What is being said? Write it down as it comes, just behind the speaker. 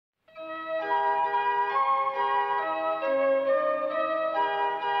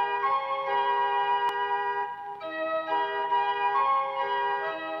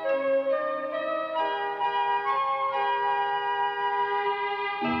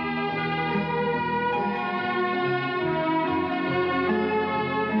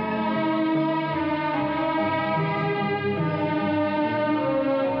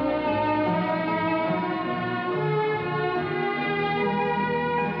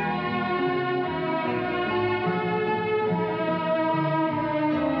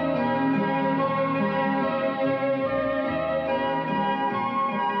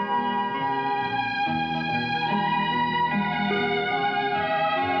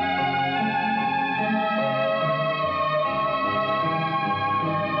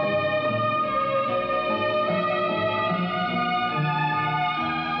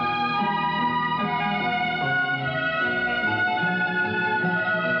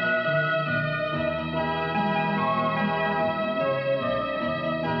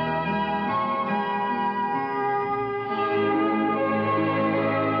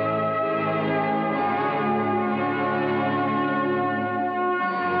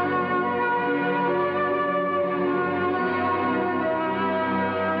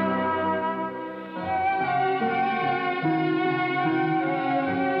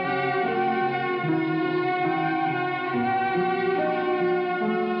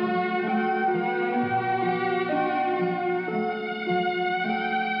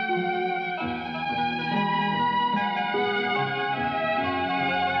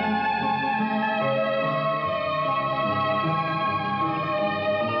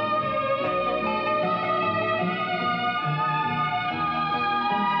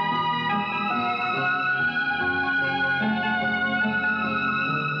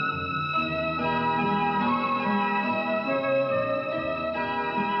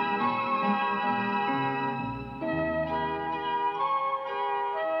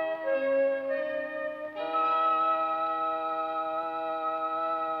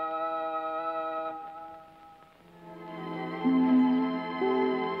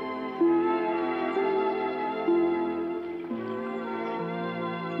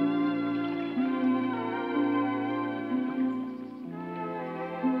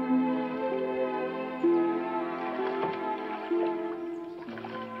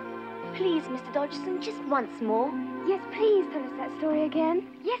please, Mr. Dodgson, just once more. Yes, please tell us that story again.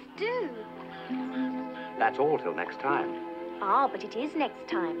 Yes, do. That's all till next time. Ah, but it is next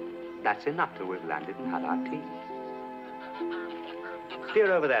time. That's enough till we've landed and had our tea.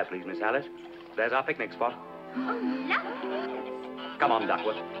 Steer over there, please, Miss Alice. There's our picnic spot. Oh, lovely. Come on,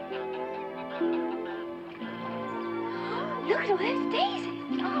 Duckworth. Look at all those daisies.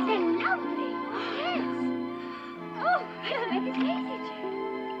 Oh, they're lovely. Yes. Oh, they're like a daisy chain.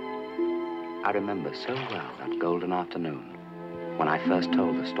 I remember so well that golden afternoon when I first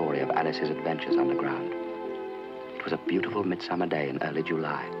told the story of Alice's adventures underground. It was a beautiful midsummer day in early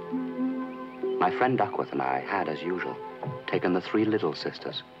July. My friend Duckworth and I had, as usual, taken the three little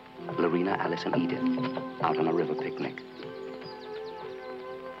sisters, Lorena, Alice, and Edith, out on a river picnic.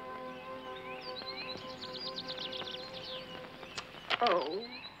 Oh.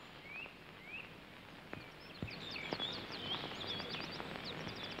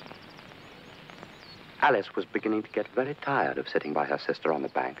 Alice was beginning to get very tired of sitting by her sister on the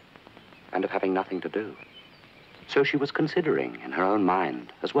bank and of having nothing to do. So she was considering in her own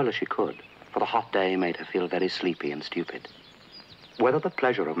mind, as well as she could, for the hot day made her feel very sleepy and stupid, whether the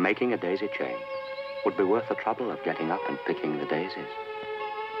pleasure of making a daisy chain would be worth the trouble of getting up and picking the daisies.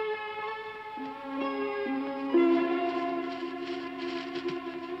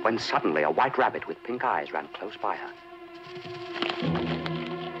 When suddenly a white rabbit with pink eyes ran close by her.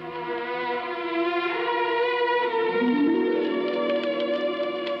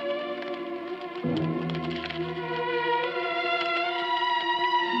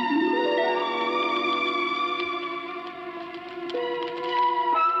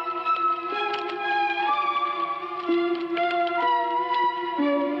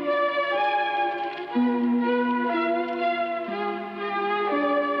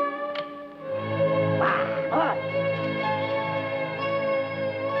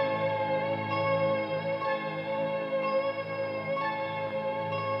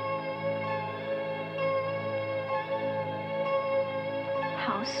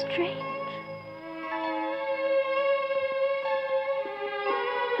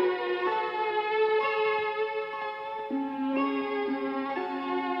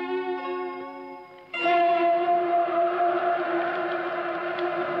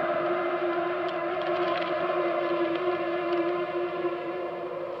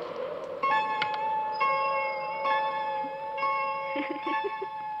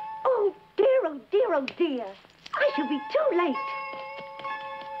 Oh, dear. I shall be too late.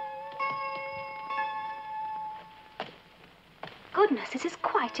 Goodness, this is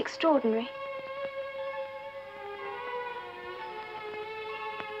quite extraordinary.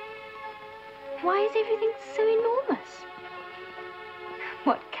 Why is everything so enormous?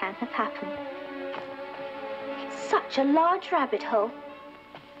 What can have happened? Such a large rabbit hole.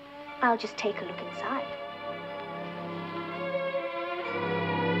 I'll just take a look inside.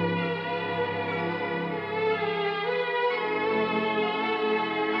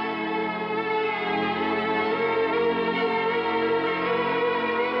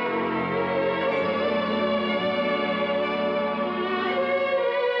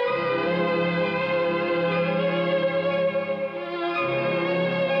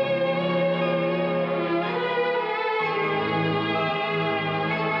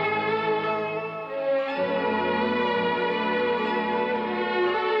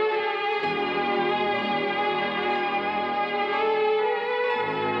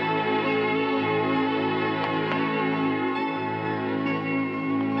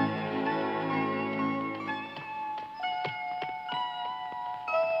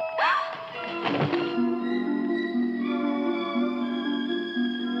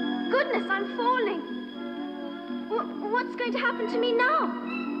 To me now?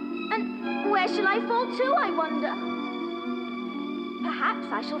 And where shall I fall to, I wonder? Perhaps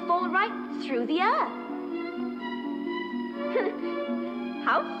I shall fall right through the air.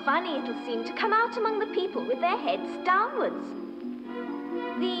 How funny it'll seem to come out among the people with their heads downwards.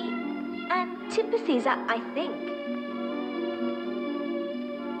 The antipathies, I think.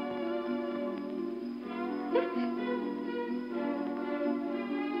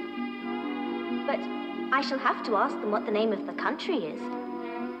 But I shall have to ask them what the name of the country is.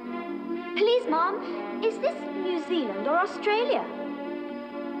 Please, Mom, is this New Zealand or Australia?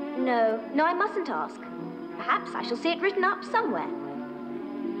 No, I mustn't ask. Perhaps I shall see it written up somewhere.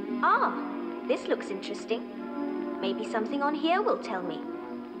 Ah, this looks interesting. Maybe something on here will tell me.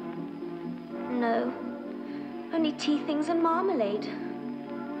 No, only tea things and marmalade.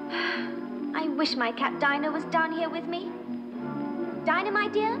 I wish my cat Dinah was down here with me. Dinah, my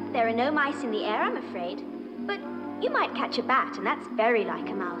dear, there are no mice in the air, I'm afraid. But you might catch a bat, and that's very like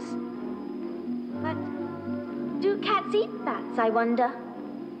a mouse. But do cats eat bats, I wonder?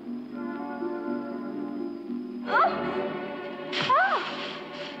 Oh! Oh!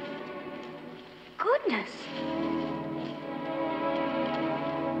 Goodness!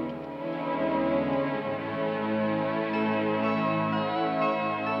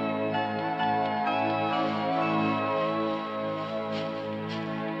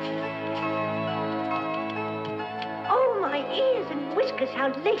 Oh, my ears and whiskers, how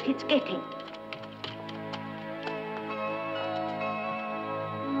late it's getting.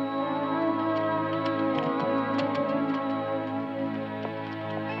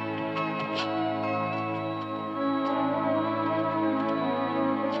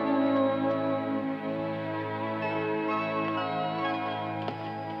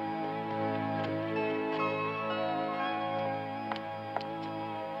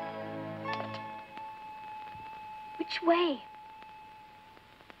 Which way?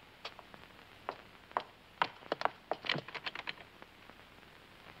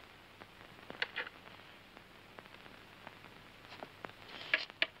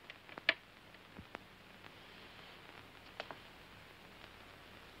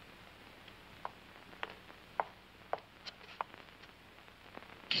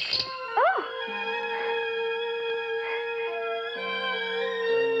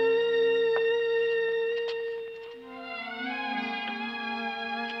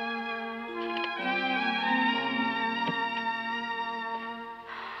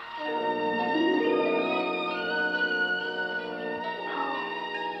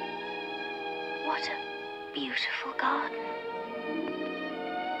 What a beautiful garden.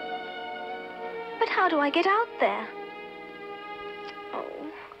 But how do I get out there? Oh,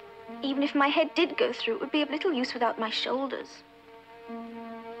 even if my head did go through, it would be of little use without my shoulders.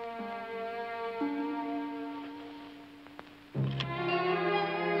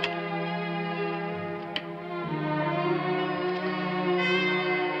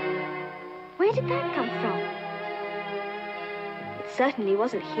 Where did that come from? It certainly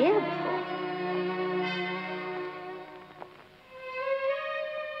wasn't here before.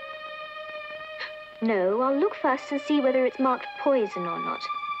 No, I'll look first and see whether it's marked poison or not.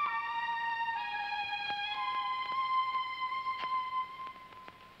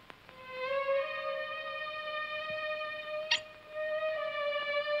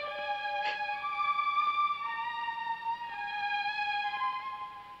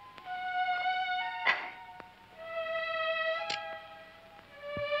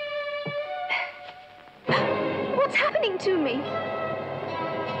 What's happening to me?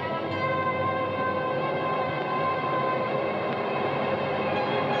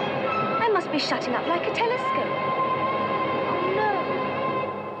 Be shutting up like a telescope. Oh, no.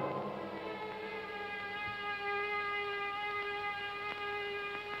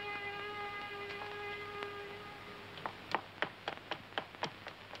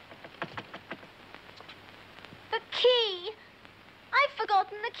 The key! I've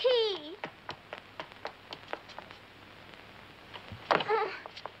forgotten the key.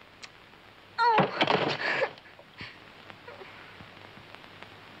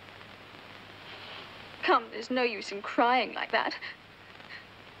 Come, there's no use in crying like that.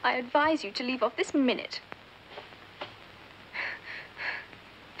 I advise you to leave off this minute.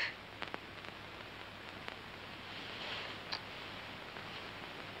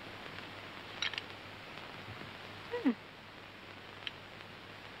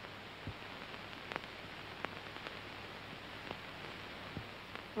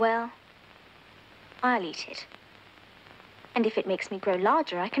 Well, I'll eat it. And if it makes me grow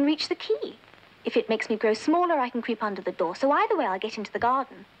larger, I can reach the key. If it makes me grow smaller, I can creep under the door. So either way, I'll get into the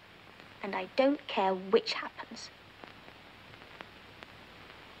garden. And I don't care which happens.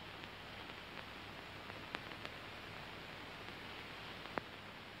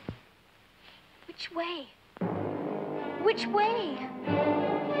 Which way? Which way?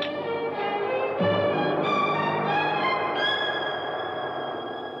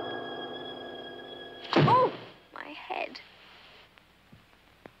 Oh, my head.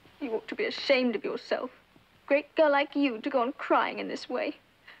 You ought to be ashamed of yourself. Great girl like you to go on crying in this way.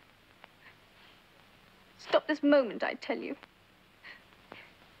 Stop this moment, I tell you.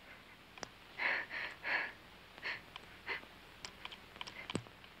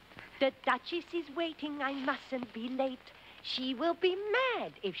 The Duchess is waiting, I mustn't be late. She will be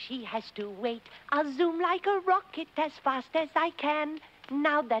mad if she has to wait. I'll zoom like a rocket as fast as I can,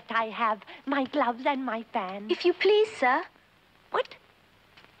 now that I have my gloves and my fan. If you please, sir. What?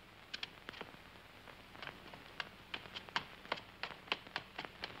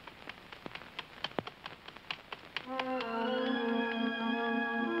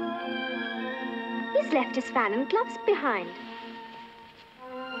 He's left his fan and gloves behind.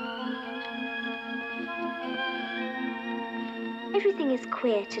 Everything is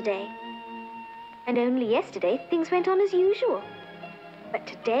queer today. And only yesterday, things went on as usual. But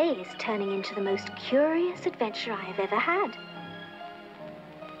today is turning into the most curious adventure I have ever had.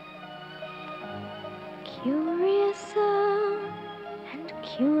 Curiouser and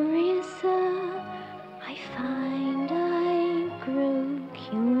curiouser, I find I grow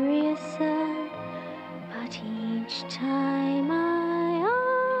curiouser. But each time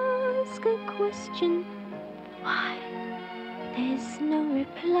I ask a question, why, there's no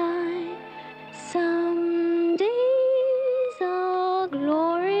reply. Some days are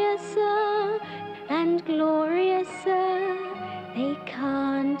gloriouser and gloriouser. They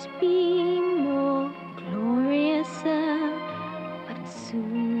can't be more gloriouser. But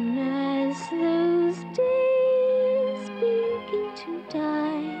soon as those days begin to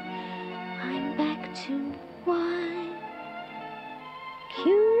die, I'm back to why.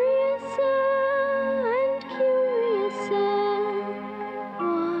 Curiouser and curiouser,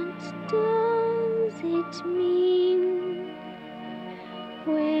 what does it mean?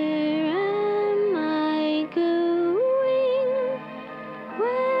 Where am I going?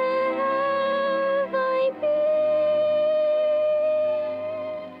 Where have I been?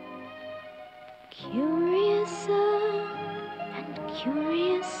 Curiouser and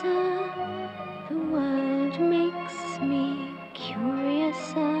curiouser, the world makes me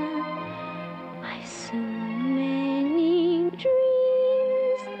curiouser. I've so many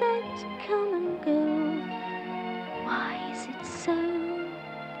dreams that come and go. Why is it so?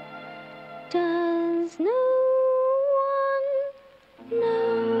 Does no one know?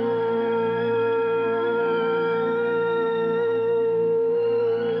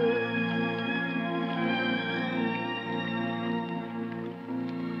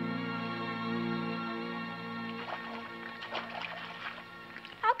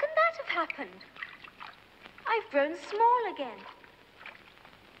 How can that have happened? I've grown small again.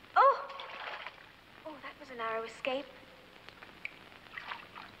 Oh! Oh, that was a narrow escape.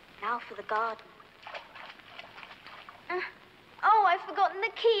 Now for the garden. Oh, I've forgotten the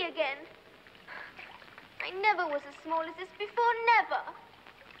key again. I never was as small as this before, never.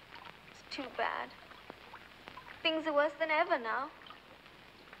 It's too bad. Things are worse than ever now.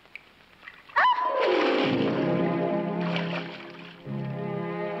 Ah!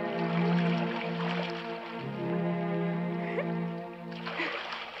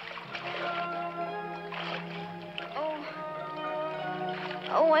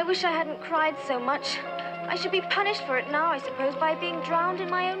 Oh, I wish I hadn't cried so much. I should be punished for it now, I suppose, by being drowned in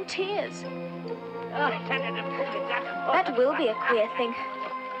my own tears. That will be a queer thing.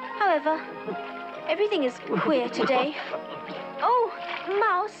 However, everything is queer today. Oh,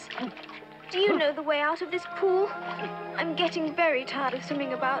 Mouse, do you know the way out of this pool? I'm getting very tired of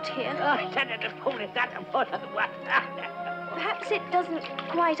swimming about here. Perhaps it doesn't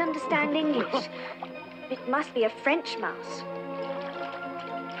quite understand English. It must be a French mouse.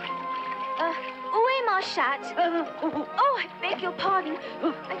 Où est ma chatte? Oh, I beg your pardon.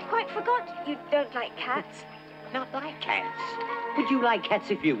 I quite forgot you don't like cats. Not like cats? Would you like cats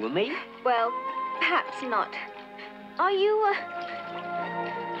if you were me? Well, perhaps not. Are you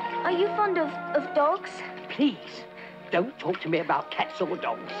fond of dogs? Please, don't talk to me about cats or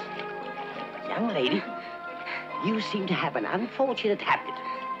dogs. Young lady, you seem to have an unfortunate habit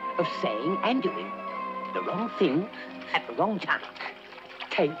of saying and doing the wrong thing at the wrong time.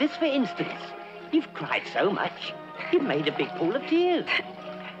 Take this, for instance. You've cried so much, you've made a big pool of tears.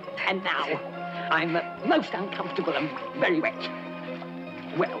 And now, I'm most uncomfortable and very wet.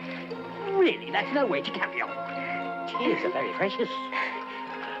 Well, really, that's no way to carry on. Tears are very precious.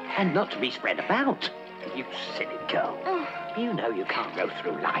 And not to be spread about. You silly girl. Oh. You know you can't go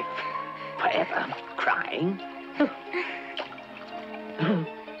through life forever crying.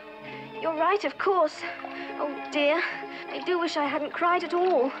 You're right, of course. Oh, dear. I do wish I hadn't cried at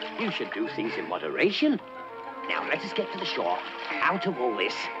all. You should do things in moderation. Now, let us get to the shore, out of all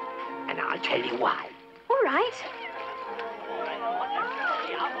this, and I'll tell you why. All right.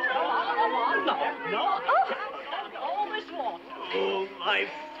 Oh, my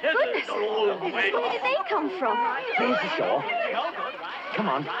Goodness. Where did they come from? There's the shore. Come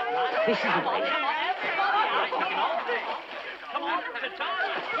on. This is the way.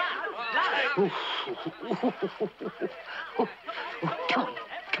 Come on.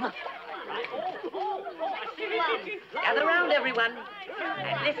 Come on. Gather round, everyone,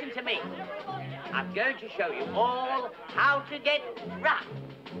 and listen to me. I'm going to show you all how to get rough.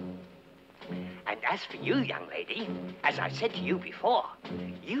 And And as for you, young lady, as I said to you before,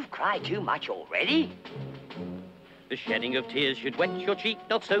 you've cried too much already. The shedding of tears should wet your cheek,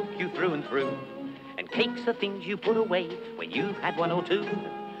 not soak you through and through. And cakes are things you put away when you've had one or two.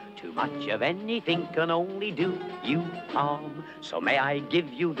 Too much of anything can only do you harm. So may I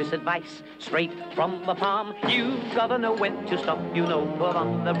give you this advice, straight from the palm? You've gotta know when to stop, you know, put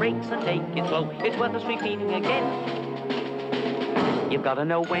on the brakes and take it slow. It's worth us repeating again. You've gotta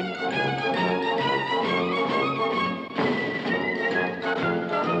know when.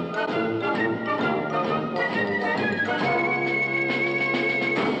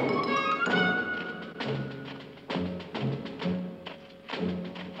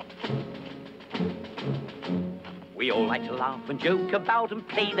 We all like to laugh and joke about and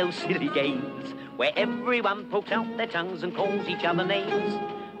play those silly games where everyone pokes out their tongues and calls each other names.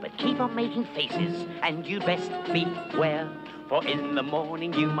 But keep on making faces and you'd best beware, for in the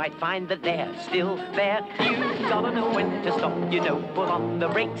morning you might find that they're still there. You've gotta know when to stop, you know, put on the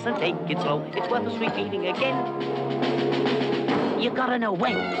brakes and take it slow. It's worth us repeating again. You've gotta know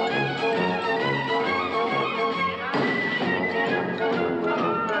when.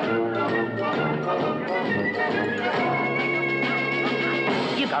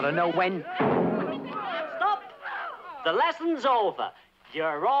 You gotta know when. Stop! The lesson's over.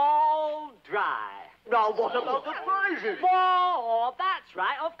 You're all dry. Now, what about the prizes? Oh, that's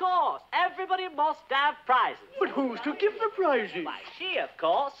right, of course. Everybody must have prizes. But who's to give the prizes? Why, she, of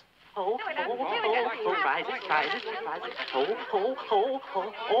course. Oh, prizes, prizes, prizes. Oh,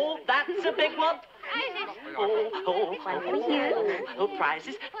 that's a big one. Oh,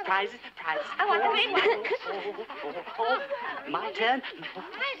 prizes, prizes, prizes. I want the big one. My turn.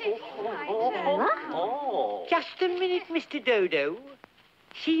 Oh. Just a minute, Mr. Dodo.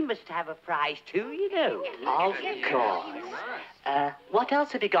 She must have a prize too, you know. Of course. What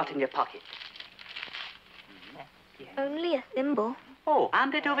else have you got in your pocket? Only a thimble. Oh,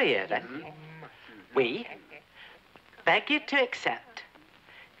 hand it over here, then. We beg you to accept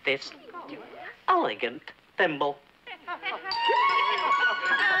this elegant thimble.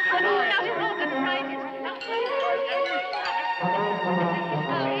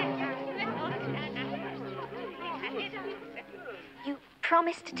 You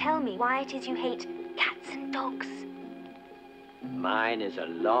promised to tell me why it is you hate cats and dogs. Mine is a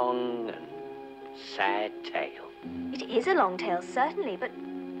long and sad tale. It is a long tale, certainly, but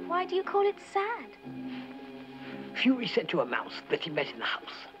why do you call it sad? Fury said to a mouse that he met in the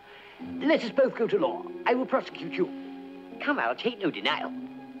house, "Let us both go to law. I will prosecute you." Come, I'll take no denial.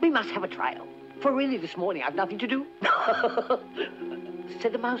 We must have a trial. For really this morning I've nothing to do.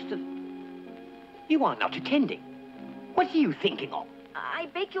 Said the mouse to... You are not attending. What are you thinking of? I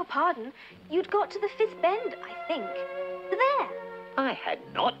beg your pardon. You'd got to the fifth bend, I think. There. I had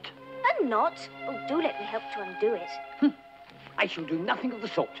not. A knot? Oh, do let me help to undo it. I shall do nothing of the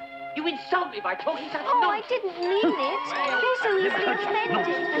sort. You insult me by talking such Oh, I nonsense. didn't mean it. You're so easily offended.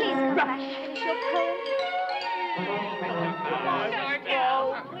 Please come back and finish your poem.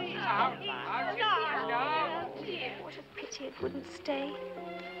 What a pity it wouldn't stay.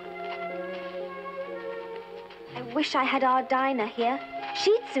 I wish I had our Dinah here.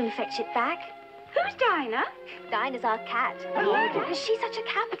 She'd soon fetch it back. Who's Dinah? Dinah's our cat. She's such a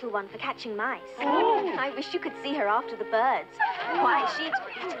capital one for catching mice. I wish you could see her after the birds. Why, she'd eat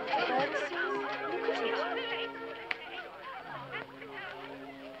the birds. Look at it.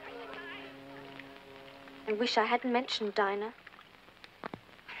 I wish I hadn't mentioned Dinah.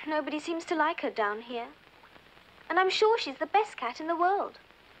 Nobody seems to like her down here. And I'm sure she's the best cat in the world.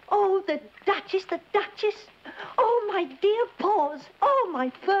 Oh, the Duchess, the Duchess. Oh, my dear paws. Oh, my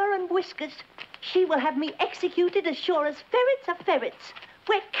fur and whiskers. She will have me executed as sure as ferrets are ferrets.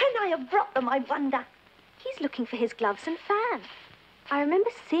 Where can I have brought them, I wonder? He's looking for his gloves and fan. I remember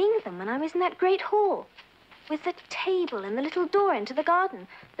seeing them when I was in that great hall, with the table and the little door into the garden,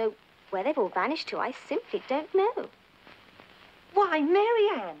 though where they've all vanished to, I simply don't know. Why, Mary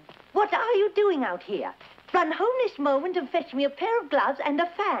Ann, what are you doing out here? Run home this moment and fetch me a pair of gloves and a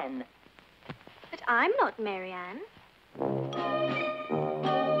fan. But I'm not Mary Ann.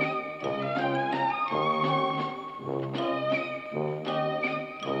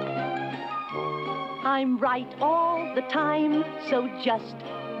 I'm right all the time, so just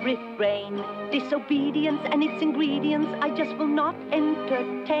refrain. Disobedience and its ingredients I just will not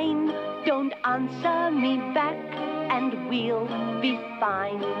entertain. Don't answer me back and we'll be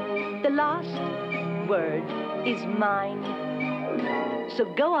fine. The last word is mine. So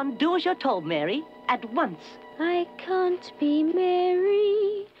go on, do as you're told, Mary, at once. I can't be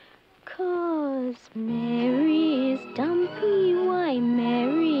Mary, 'cause Mary is dumpy. Why,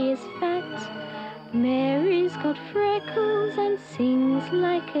 Mary is fat. Mary's got freckles and sings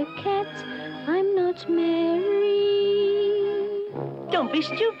like a cat. I'm not Mary. Don't be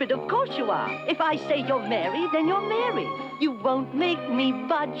stupid, of course you are. If I say you're Mary, then you're Mary. You won't make me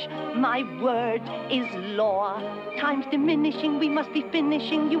budge. My word is law. Time's diminishing, we must be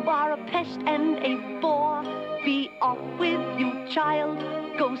finishing. You are a pest and a bore. Be off with you, child.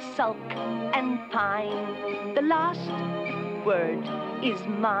 Go sulk and pine. The last word is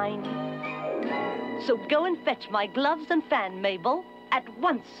mine. So go and fetch my gloves and fan, Mabel, at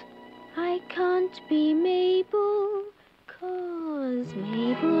once. I can't be Mabel, 'cause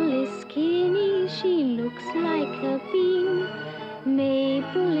Mabel is skinny, she looks like a bean.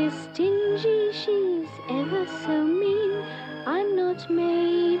 Mabel is stingy, she's ever so mean. I'm not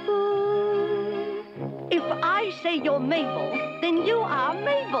Mabel. If I say you're Mabel, then you are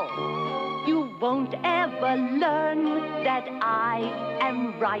Mabel. You won't ever learn that I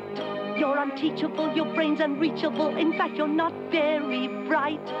am right. You're unteachable, your brain's unreachable. In fact, you're not very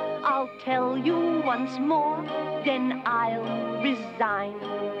bright. I'll tell you once more, then I'll resign.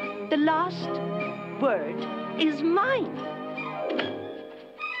 The last word is mine.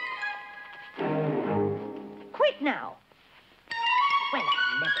 Quick now. Well,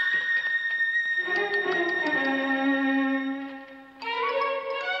 I never did.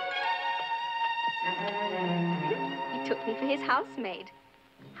 He took me for his housemaid.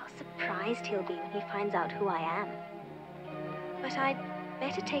 How surprised he'll be when he finds out who I am. But I'd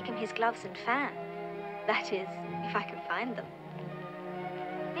better take him his gloves and fan. That is, if I can find them.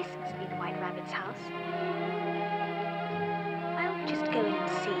 This must be the White Rabbit's house. I'll just go in and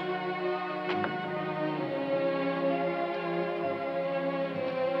see.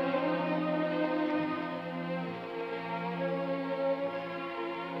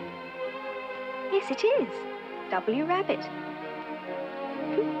 Yes, it is. W. Rabbit.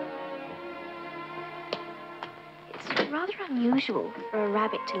 It's rather unusual for a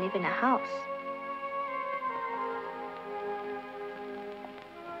rabbit to live in a house.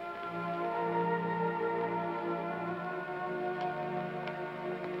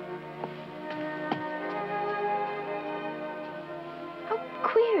 How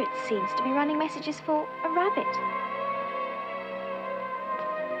queer it seems to be running messages for a rabbit.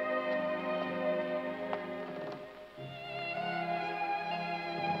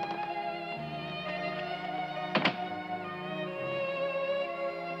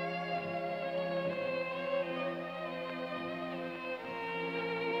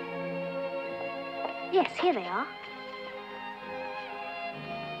 Yes, here they are.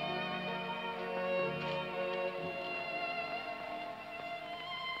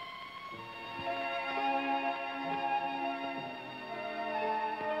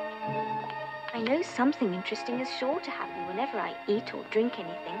 I know something interesting is sure to happen whenever I eat or drink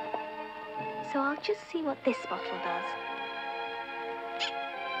anything. So I'll just see what this bottle does.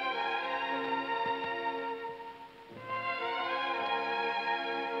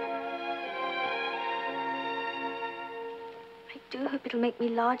 I do hope it'll make me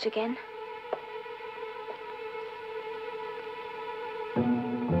large again.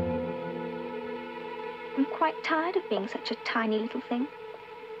 I'm quite tired of being such a tiny little thing.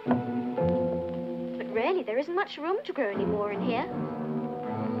 But really, there isn't much room to grow anymore in here.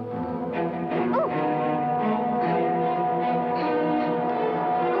 Oh!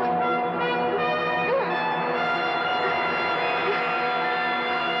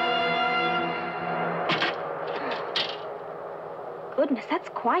 Goodness, that's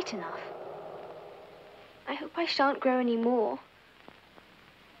quite enough. I hope I shan't grow any more.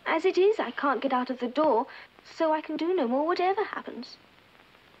 As it is, I can't get out of the door, so I can do no more whatever happens.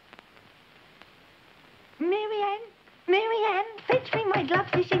 Marianne, fetch me my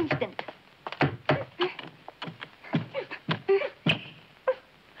gloves this instant.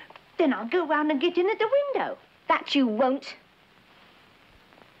 Then I'll go round and get in at the window. That you won't.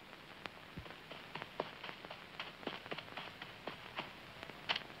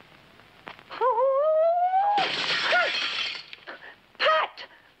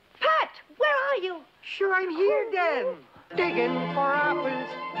 Sure, I'm here, then. Digging for apples,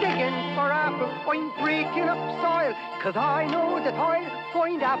 I'm breaking up soil, 'cause I know that I'll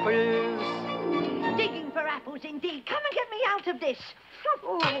find apples. Digging for apples, indeed. Come and get me out of this.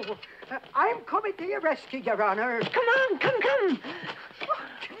 Oh, I'm coming to your rescue, Your Honour. Come on, come.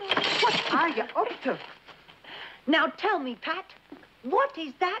 What are you up to? Now tell me, Pat, what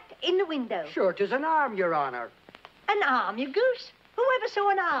is that in the window? Sure, 'tis an arm, Your Honour. An arm, you goose? Who ever saw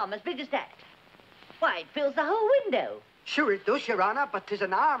an arm as big as that? Why, it fills the whole window. Sure it does, Your Honour, but 'tis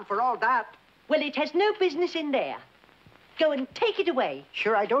an arm for all that. Well, it has no business in there. go and take it away.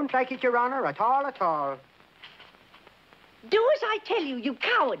 Sure, I don't like it, Your Honour, at all, at all. Do as I tell you, you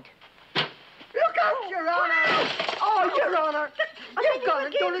coward. Look out, Your Honour! Oh, Your Honour! You've gone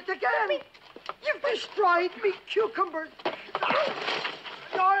and done it again! You've destroyed me cucumbers!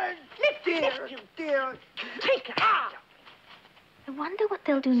 Dear, dear. Take it. Ah! I wonder what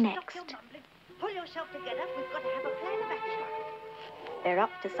they'll do next. Pull yourself together. We've got to have a plan of action. They're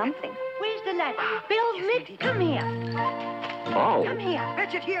up to something. Where's the ladder? Bill, Mick, come here. Oh. Come here.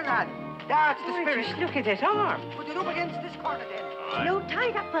 Fetch it here, lad. That's the spirit. Just look at his arm. Put it up against this corner, then. No, tie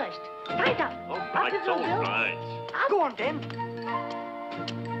it up first. Tie it up. All Up right, it goes, all Bill. right. Up. Go on, then.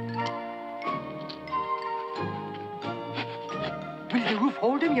 Will the roof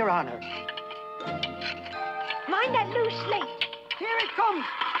hold him, Your Honour? Mind that loose slate. Here it comes!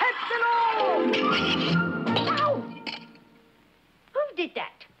 Head below! Ow! Who did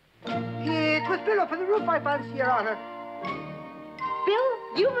that? It was Bill up on the roof, I fancy, Your Honour. Bill,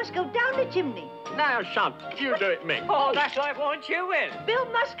 you must go down the chimney. Now, son, you do it, Mick. Oh, that's what I want you in. Bill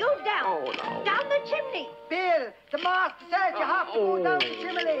must go down. Oh, no. Down the chimney. Bill, the master said you have to go down the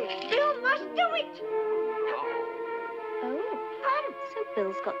chimney. Bill must do it. Oh, so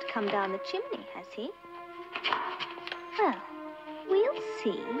Bill's got to come down the chimney, has he? Well, we'll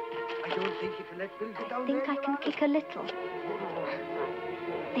see. I don't think you can let Bill get down I think there, I Your can Honour. kick a little.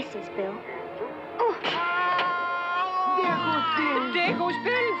 This is Bill. Oh, There goes Bill. There goes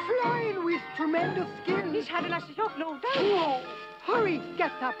Bill. Flying with tremendous skill. He's having us up low down. Oh, hurry,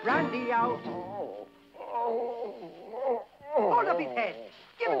 get that brandy out. Hold up his head.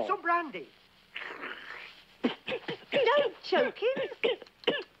 Give him some brandy. Don't choke him.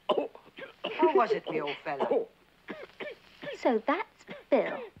 How was it, me old fella? so that's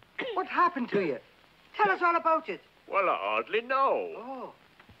Bill. What happened to you? Tell us all about it. Well, I hardly know. Oh.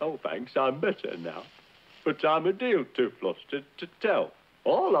 Oh, thanks, I'm better now. But I'm a deal too flustered to tell.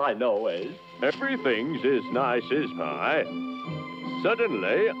 All I know is everything's as nice as high.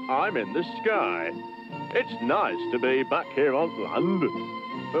 Suddenly, I'm in the sky. It's nice to be back here on land.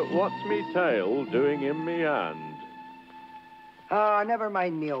 But what's me tail doing in me hand? Ah, never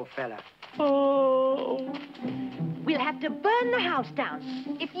mind me, old fella. Oh. We'll have to burn the house down.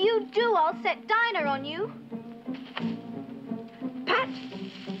 If you do, I'll set Dinah on you. Pat,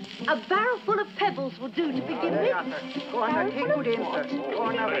 a barrel full of pebbles will do to begin There with. you are, sir. Go on, now, take good aim, sir. Go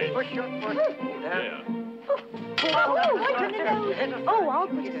on, now, push your foot. Yeah. Oh, right on the nose. Oh, I'll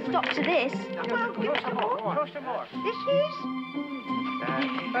put a stop to this. Well, give us some more. Throw some more. This is...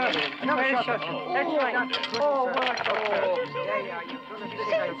 Another shot. That's right. Oh, well, there you are. You've done it this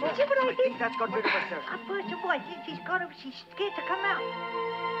time, sir. See what I I did? think that's got rid of it, sir. I first of all, I think she's got her. She's scared to come out.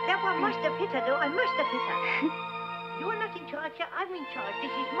 That one must have hit her, though. I must have hit her. You're not in charge. I'm in charge. This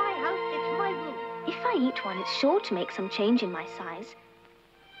is my house. It's my room. If I eat one, it's sure to make some change in my size.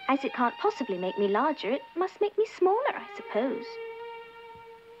 As it can't possibly make me larger, it must make me smaller, I suppose.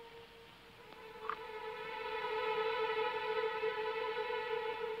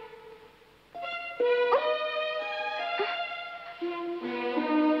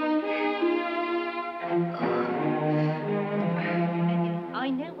 I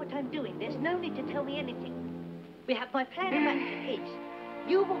know what I'm doing. There's no need to tell me anything. We have my plan of action is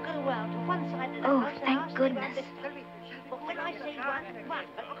you will go round to one side of the Oh, house and thank I'll stay goodness. round this. But when I say run,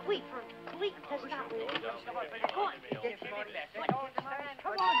 quick to start. Go on. Come on.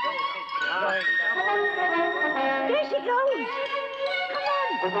 There she goes.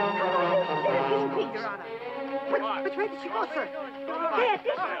 Come on. Your Honour. Which way did she go, sir? There,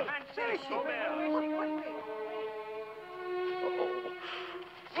 this way. Where is she?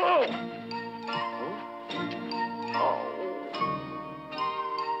 So,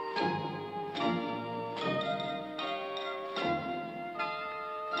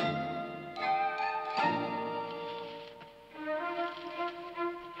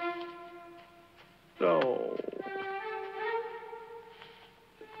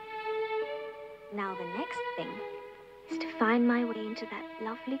 Now the next thing is to find my way into that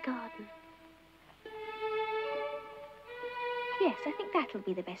lovely garden. Yes, I think that'll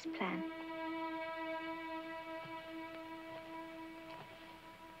be the best plan.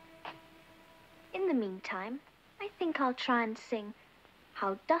 In the meantime, I think I'll try and sing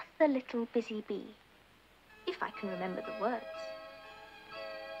How Doth the Little Busy Bee, if I can remember the words.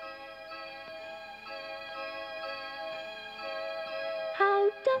 How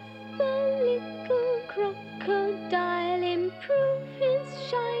doth the little crocodile improve his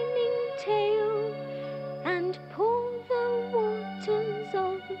shining tail and pour the waters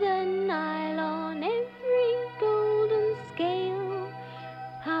of the Nile on every golden scale?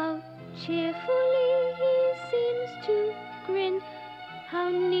 How cheerfully he seems to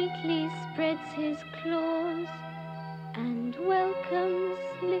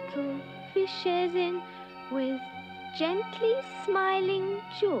little fishes in with gently smiling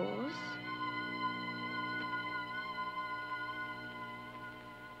jaws.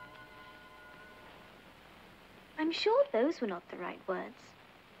 I'm sure those were not the right words.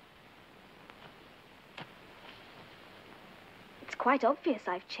 It's quite obvious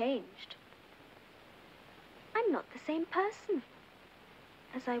I've changed. I'm not the same person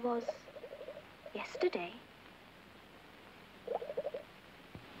as I was yesterday.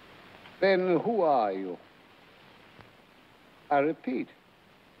 Then who are you? I repeat,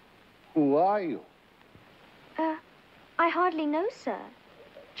 who are you? I hardly know, sir.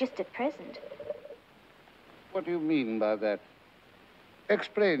 Just at present. What do you mean by that?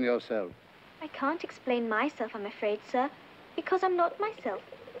 Explain yourself. I can't explain myself, I'm afraid, sir, because I'm not myself,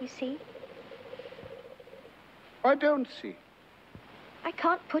 you see. I don't see. I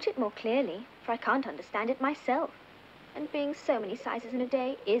can't put it more clearly, for I can't understand it myself. And being so many sizes in a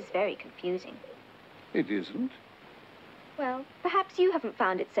day is very confusing. It isn't. Well, perhaps you haven't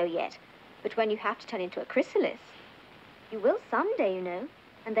found it so yet, but when you have to turn into a chrysalis, you will someday, you know,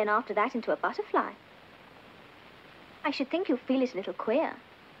 and then after that into a butterfly. I should think you'll feel it a little queer,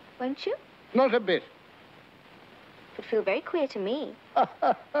 won't you? Not a bit. It would feel very queer to me.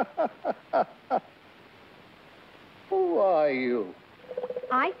 Who are you?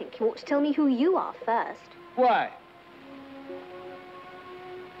 I think you ought to tell me who you are first. Why?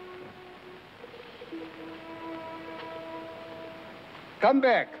 Come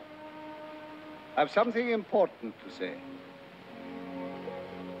back. I've something important to say.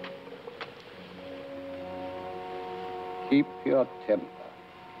 Keep your temper.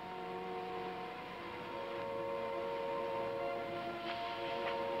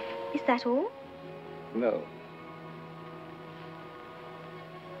 Is that all? No.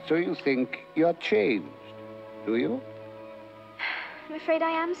 So you think you're changed, do you? I'm afraid I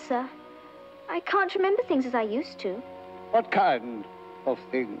am, sir. I can't remember things as I used to. What kind of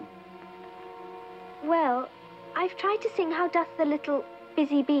thing? Well, I've tried to sing How Doth the Little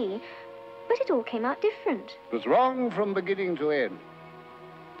Busy Bee, but it all came out different. It was wrong from beginning to end.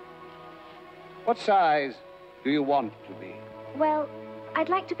 What size do you want to be? Well, I'd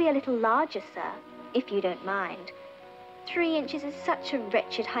like to be a little larger, sir, if you don't mind. 3 inches is such a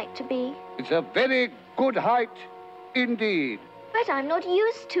wretched height to be. It's a very good height indeed. But I'm not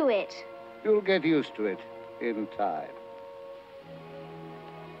used to it. You'll get used to it in time.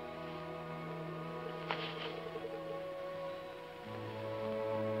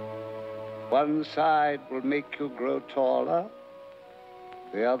 One side will make you grow taller.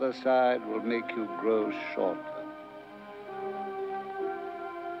 The other side will make you grow shorter.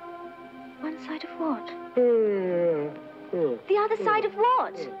 One side of what? The other side of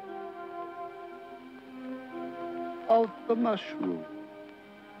what? Of the mushroom.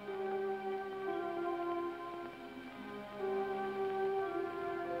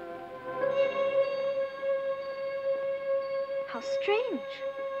 How strange.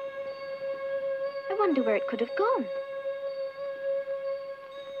 I wonder where it could have gone.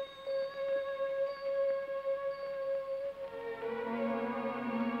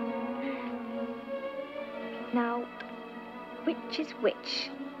 Now, which is which?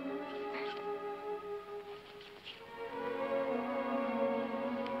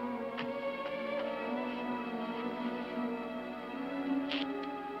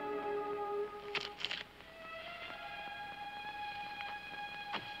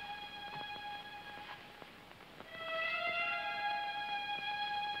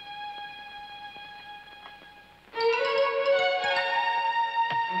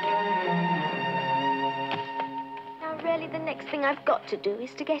 I've got to do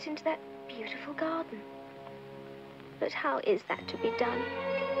is to get into that beautiful garden. But how is that to be done?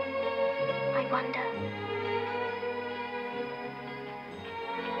 I wonder.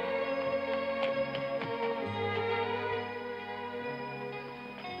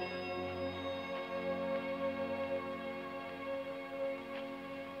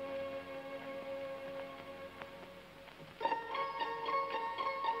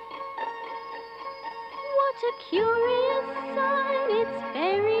 What a curious sign, it's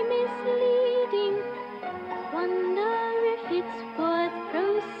very misleading. Wonder if it's worth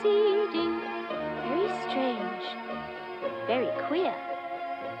proceeding. Very strange. Very queer.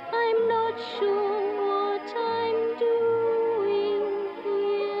 I'm not sure what I'm doing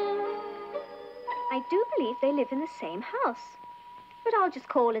here. I do believe they live in the same house. But I'll just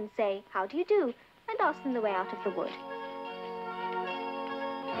call and say, how do you do? And ask them the way out of the wood.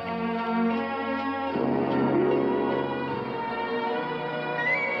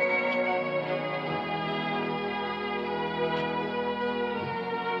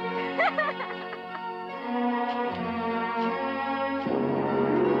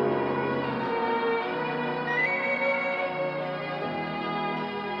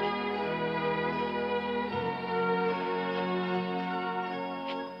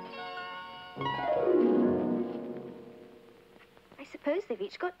 suppose they've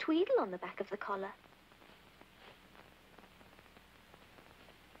each got Tweedle on the back of the collar.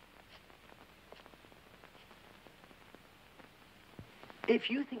 If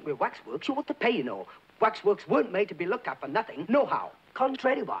you think we're waxworks, you ought to pay, you know. Waxworks weren't made to be looked at for nothing, nohow.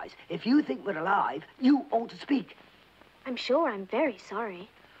 Contrariwise, if you think we're alive, you ought to speak. I'm sure I'm very sorry.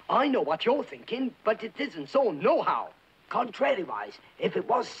 I know what you're thinking, but it isn't so, nohow. Contrariwise, if it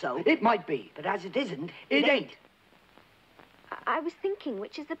was so, it might be. But as it isn't, it ain't. I was thinking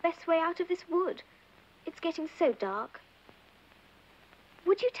which is the best way out of this wood. It's getting so dark.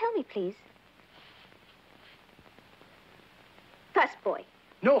 Would you tell me, please? First boy.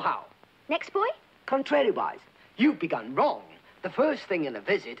 Nohow. Next boy? Contrariwise, you've begun wrong. The first thing in a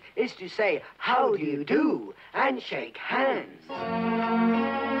visit is to say, how do you do, and shake hands.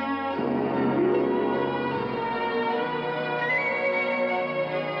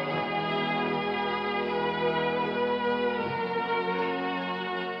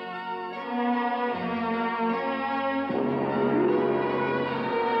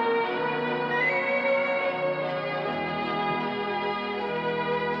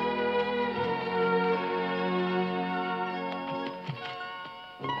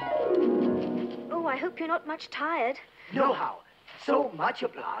 I hope you're not much tired. Nohow. So much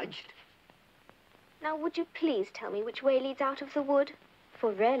obliged. Now, would you please tell me which way leads out of the wood?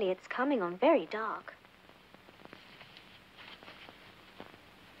 For really, it's coming on very dark.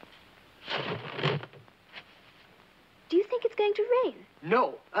 Do you think it's going to rain?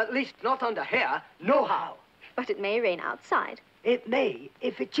 No, at least not under here, nohow. But it may rain outside. It may,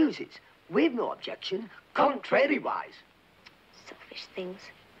 if it chooses. We've no objection, contrariwise. Selfish things.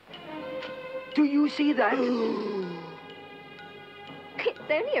 Do you see that? It's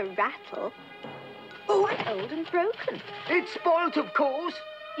only a rattle. Oh, and old and broken. It's spoilt, of course.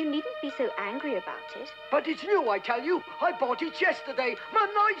 You needn't be so angry about it. But it's new, I tell you. I bought it yesterday. My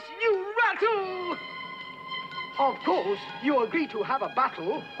nice new rattle! Of course, you agree to have a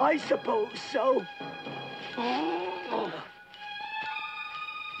battle. I suppose so.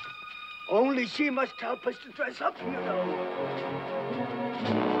 Only she must help us to dress up, you know.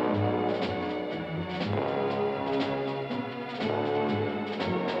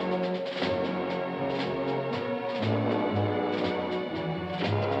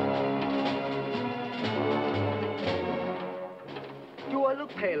 Do I look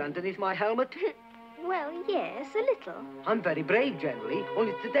pale underneath my helmet? Well, yes, a little. I'm very brave generally,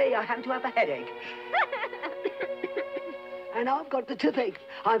 only today I happen to have a headache. And I've got the toothache.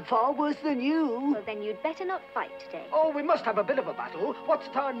 I'm far worse than you. Well, then you'd better not fight today. Oh, we must have a bit of a battle. What's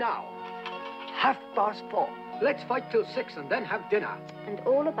time now? 4:30. Let's fight till 6 and then have dinner. And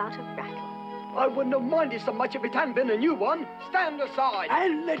all about a rattle. I wouldn't have minded so much if it hadn't been a new one. Stand aside.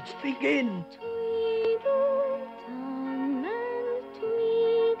 And let's begin. Tweedledum and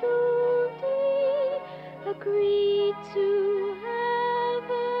Tweedledee agreed to have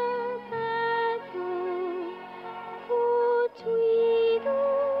a battle. For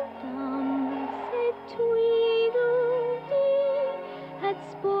Tweedledum said Tweedledee had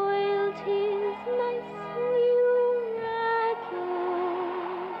spoiled his nice new rattle.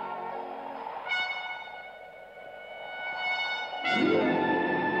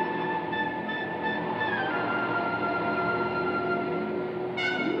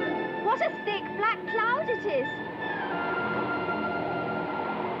 What a thick black cloud it is.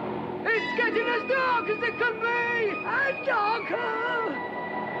 It's getting as dark as it can be! And darker!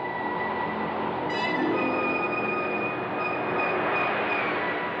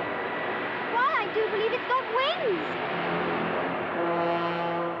 Why, I do believe it's got wings.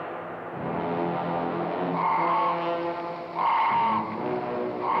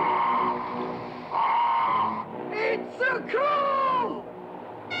 It's a crow!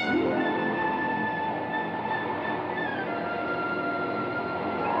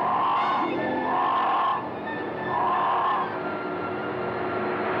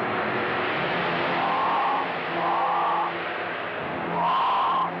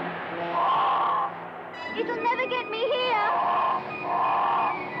 It'll never get me here.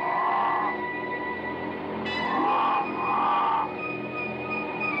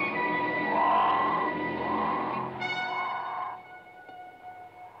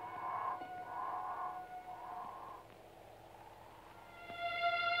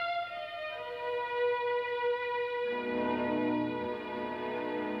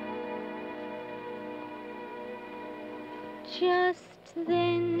 Just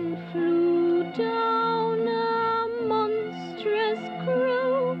then flew down a monstrous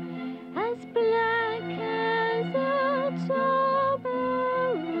crow, as black as a tobacco,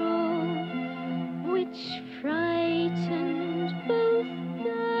 which frightened both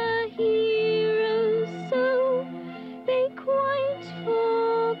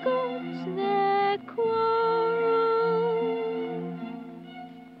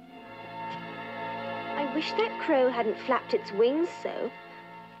wish that crow hadn't flapped its wings so.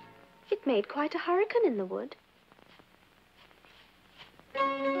 It made quite a hurricane in the wood.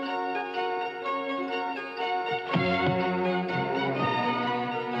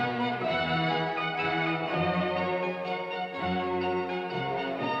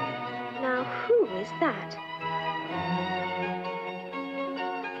 Now, who is that?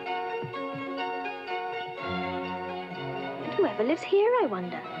 And whoever lives here, I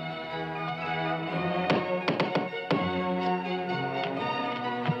wonder.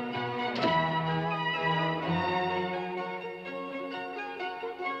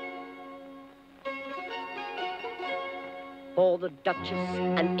 For the Duchess,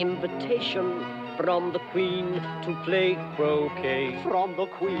 an invitation from the Queen to play croquet. From the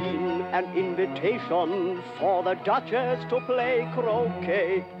Queen, an invitation for the Duchess to play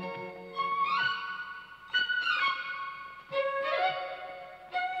croquet.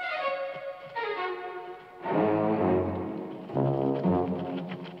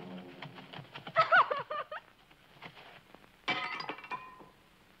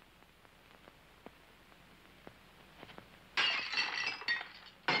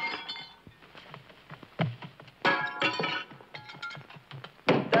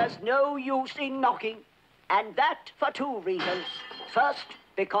 There's no use in knocking, and that for two reasons. First,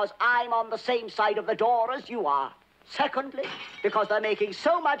 because I'm on the same side of the door as you are. Secondly, because they're making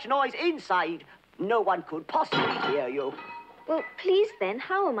so much noise inside, no one could possibly hear you. Well, please then,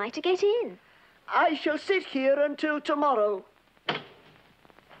 how am I to get in? I shall sit here until tomorrow.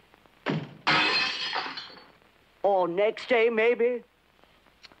 Or next day, maybe.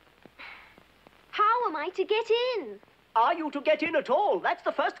 How am I to get in? Are you to get in at all? That's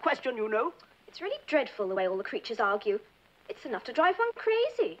the first question, you know. It's really dreadful the way all the creatures argue. It's enough to drive one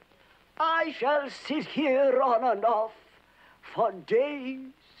crazy. I shall sit here on and off for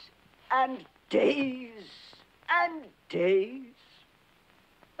days and days and days.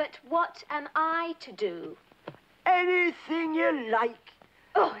 But what am I to do? Anything you like.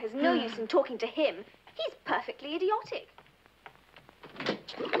 Oh, there's no use in talking to him. He's perfectly idiotic.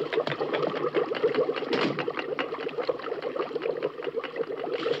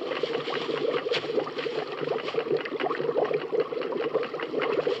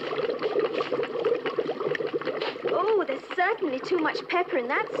 Oh, there's certainly too much pepper in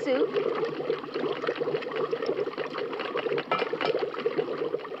that soup.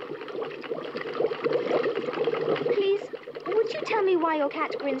 Please, would you tell me why your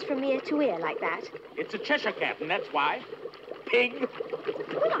cat grins from ear to ear like that? It's a Cheshire Cat, and that's why. Pig.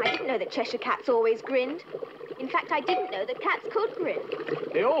 Well, I didn't know that Cheshire Cats always grinned. In fact, I didn't know that cats could grin.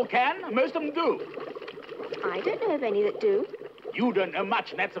 They all can, and most of them do. I don't know of any that do. You don't know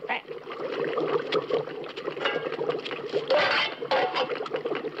much, and that's a fact.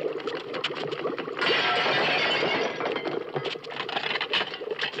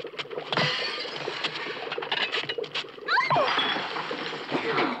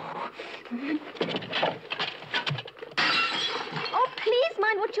 Oh, please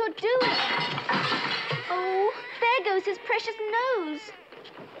mind what you're doing. Oh, there goes his precious nose.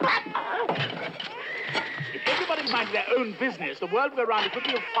 If everybody minded their own business, the world would go round a good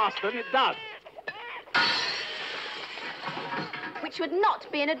deal faster than it does. Which would not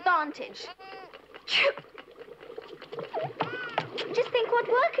be an advantage. Just think what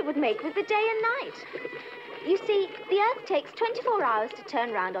work it would make with the day and night. You see, the Earth takes 24 hours to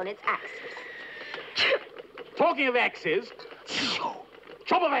turn round on its axis. Talking of axes, chop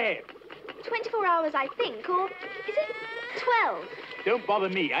of a head. 24 hours, I think, or is it 12? Don't bother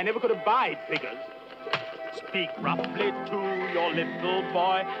me. I never could abide figures. Speak roughly to your little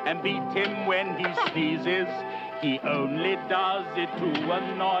boy and beat him when he sneezes. He only does it to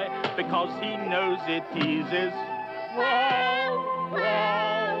annoy because he knows it teases. Wow,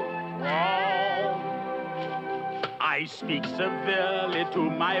 wow, wow. I speak severely to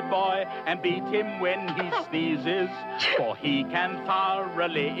my boy and beat him when he sneezes, for he can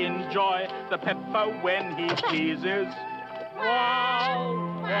thoroughly enjoy the pepper when he pleases. Wow,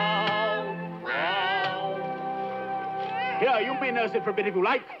 wow, wow. Here, you may nurse it for a bit if you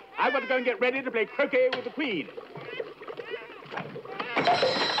like. I've got to go and get ready to play croquet with the Queen.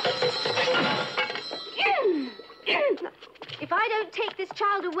 If I don't take this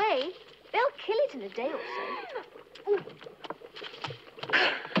child away, they'll kill it in a day or so.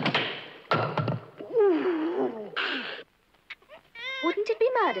 Wouldn't it be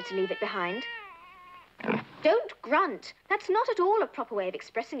murder to leave it behind? Don't grunt. That's not at all a proper way of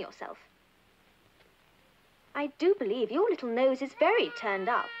expressing yourself. I do believe your little nose is very turned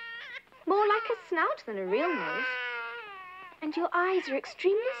up. More like a snout than a real nose. And your eyes are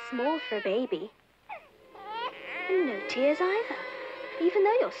extremely small for a baby. And no tears either, even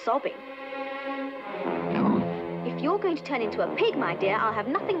though you're sobbing. If you're going to turn into a pig, my dear, I'll have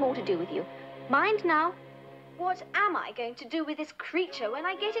nothing more to do with you. Mind now. What am I going to do with this creature when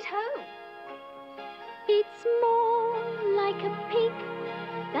I get it home? It's more like a pig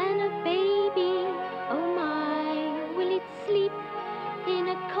than a baby. Oh my, will it sleep in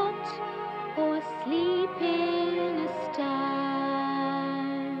a cot or sleep in a stall?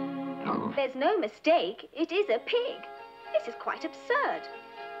 There's no mistake, it is a pig. This is quite absurd.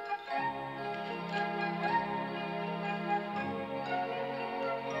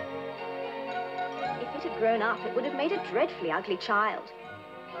 If it had grown up, it would have made a dreadfully ugly child.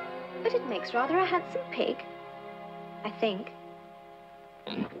 But it makes rather a handsome pig, I think.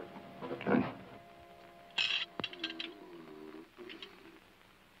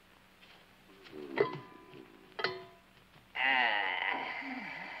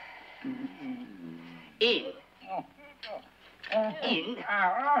 In.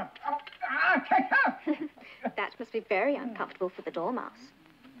 That must be very uncomfortable for the Dormouse.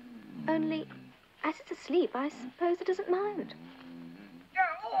 Only, as it's asleep, I suppose it doesn't mind.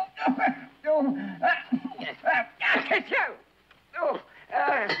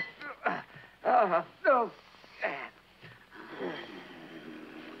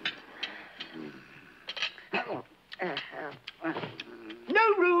 No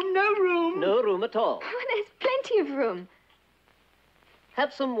room, no room. No room at all. Oh, there's plenty of room.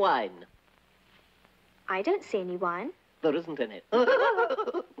 Have some wine. I don't see any wine. There isn't any.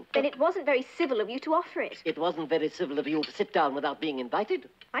 Then it wasn't very civil of you to offer it. It wasn't very civil of you to sit down without being invited.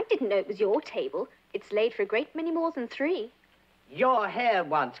 I didn't know it was your table. It's laid for a great many more than 3. Your hair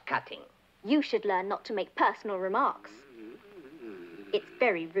wants cutting. You should learn not to make personal remarks. It's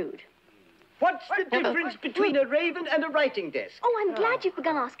very rude. What's the difference between a raven and a writing desk? Oh, I'm glad you've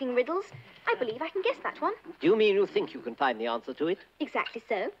begun asking riddles. I believe I can guess that one. Do you mean you think you can find the answer to it? Exactly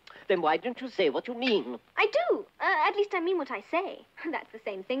so. Then why don't you say what you mean? I do. At least I mean what I say. That's the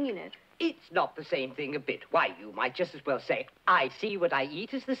same thing, you know. It's not the same thing a bit. Why, you might just as well say, I see what I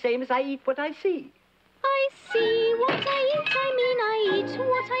eat is the same as I eat what I see. I see what I eat, I mean I eat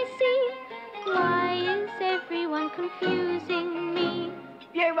what I see. Why is everyone confusing me?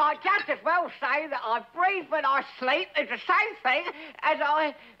 You might just as well say that I breathe when I sleep is the same thing as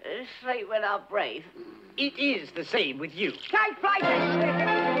I sleep when I breathe. It is the same with you. Take place!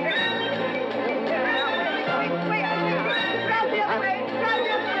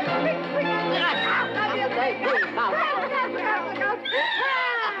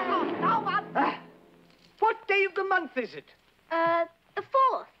 What day of the month is it? The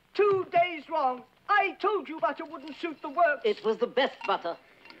 4th. 2 days wrong. I told you butter wouldn't suit the works. It was the best butter.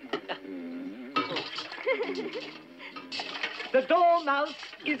 The Dormouse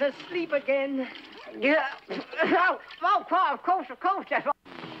is asleep again. Yeah. Oh, of course, yes.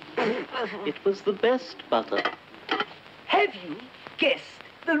 It was the best butter. Have you guessed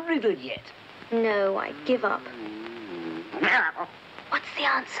the riddle yet? No, I give up. What's the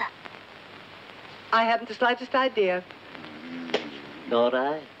answer? I haven't the slightest idea. Nor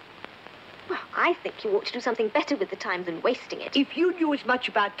I. Well, I think you ought to do something better with the time than wasting it. If you knew as much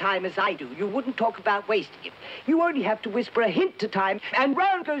about time as I do, you wouldn't talk about wasting it. You only have to whisper a hint to time, and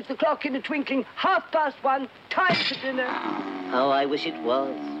round goes the clock in a twinkling, 1:30, time for dinner. How I wish it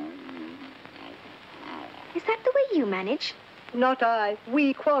was. Is that the way you manage? Not I.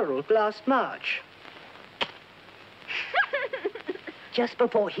 We quarreled last March. Just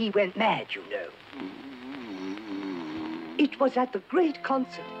before he went mad, you know. It was at the great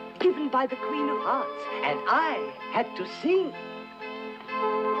concert given by the Queen of Hearts, and I had to sing.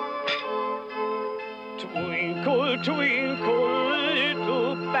 Twinkle, twinkle,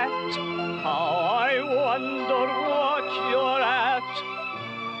 little bat, how I wonder what you're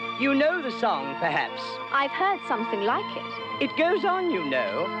at. You know the song, perhaps? I've heard something like it. It goes on, you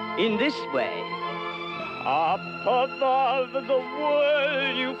know, in this way. Up above the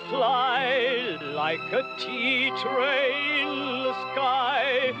world you fly, like a tea tray in the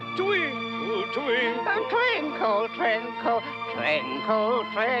sky. Twinkle, twinkle, Twinkle, twinkle, twinkle,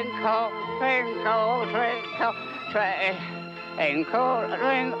 twinkle, twinkle, twinkle, twinkle,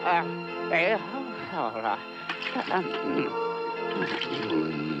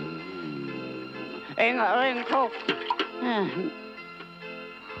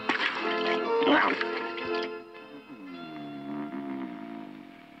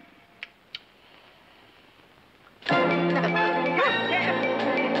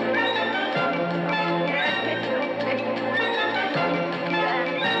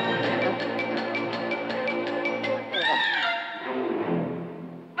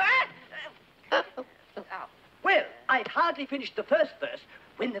 Well, hardly finished the first verse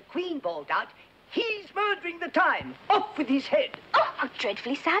when the Queen bawled out, "He's murdering the time! Off with his head!" Oh, how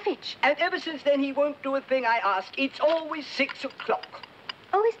dreadfully savage. And ever since then, he won't do a thing I ask. It's always 6 o'clock.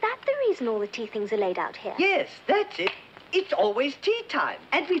 Oh, is that the reason all the tea things are laid out here? Yes, that's it. It's always tea time,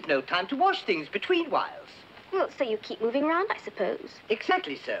 and we've no time to wash things between whiles. Well, so you keep moving around, I suppose.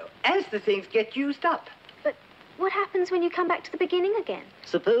 Exactly so, as the things get used up. But what happens when you come back to the beginning again?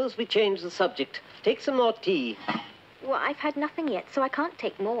 Suppose we change the subject. Take some more tea. Well, I've had nothing yet, so I can't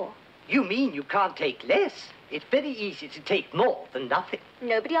take more. You mean you can't take less? It's very easy to take more than nothing.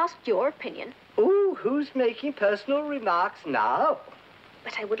 Nobody asked your opinion. Ooh, who's making personal remarks now?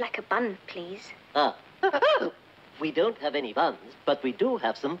 But I would like a bun, please. Ah. We don't have any buns, but we do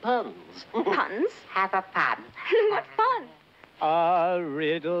have some puns. Puns? Have a pun. What fun! A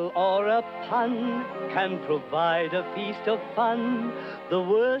riddle or a pun can provide a feast of fun. The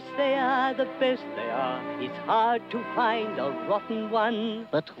worse they are, the best they are. It's hard to find a rotten one.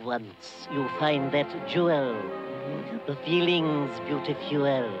 But once you find that jewel, the feeling's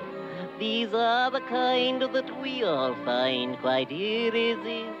beautiful. These are the kind that we all find quite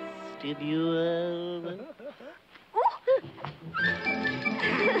irresistible.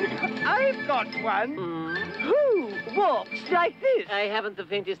 I've got one. Who walks like this? I haven't the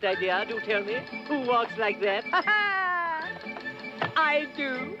faintest idea. Do tell me. Who walks like that? I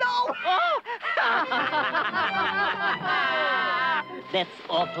do. No! That's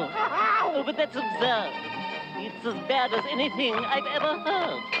awful. Oh, but that's absurd. It's as bad as anything I've ever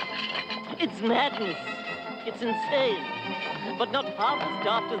heard. It's madness. It's insane. But not half as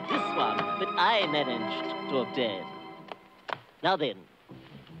daft as this one that I managed to obtain. Now then,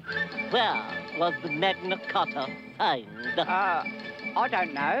 where was the Magna Carta signed? I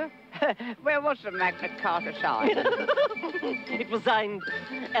don't know. Where was the Magna Carta signed? It was signed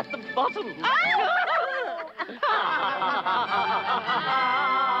at the bottom.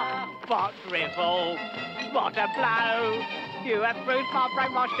 What drivel! What a blow! You have bruised my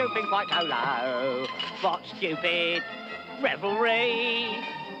brain while stooping quite so low. What stupid revelry!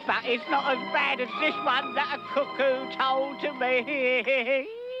 But it's not as bad as this one that a cuckoo told to me.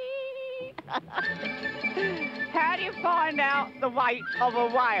 How do you find out the weight of a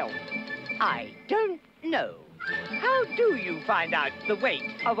whale? I don't know. How do you find out the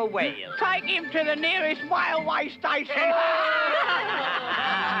weight of a whale? Take him to the nearest railway station.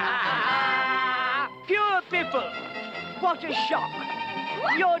 Pure piffle. What a shock.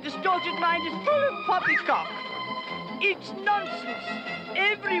 Your distorted mind is full of poppycock. It's nonsense,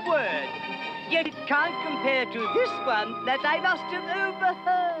 every word. Yet it can't compare to this one that I must have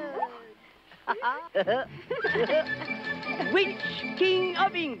overheard. Which King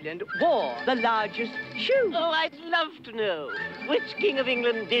of England wore the largest shoe? Oh, I'd love to know. Which King of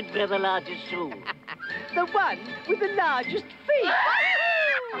England did wear the largest shoe? The one with the largest feet.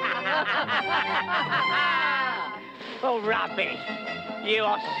 Oh, rubbish. You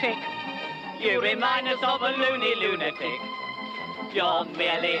are sick. You remind us of a loony lunatic. You're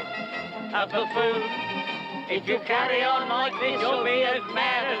merely a buffoon. If you carry on like this, you'll be as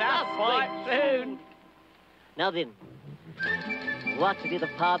mad as us quite soon. Now then, what did the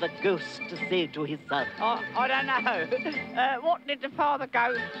father ghost say to his son? I don't know. What did the father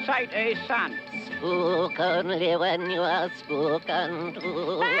ghost say to his son? Spook only when you are spoken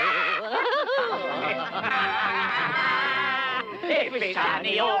to. If it's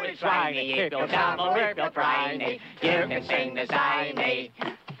sunny or it's rainy, if you're dumb or if you're brainy, you can sing the zany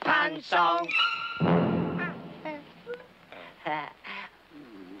pun song.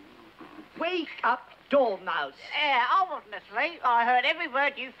 Wake up, Dormouse. I wasn't asleep. I heard every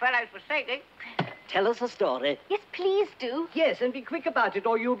word you fellows were singing. Tell us a story. Yes, please do. Yes, and be quick about it,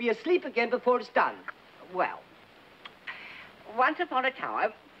 or you'll be asleep again before it's done. Well, once upon a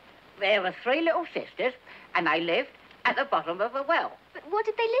time, there were 3 little sisters, and they lived at the bottom of a well. But what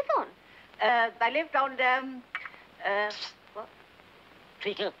did they live on? They lived on, what?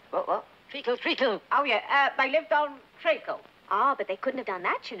 Treacle. What? Treacle. Oh, yeah, they lived on treacle. Ah, but they couldn't have done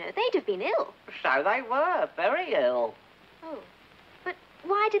that, you know. They'd have been ill. So they were, very ill. Oh, but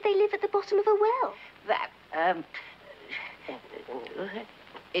why did they live at the bottom of a well? That,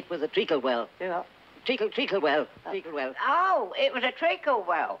 It was a treacle well. Yeah. Treacle well. Treacle well. Oh, it was a treacle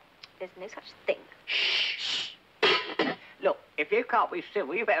well. There's no such thing. Look, if you can't be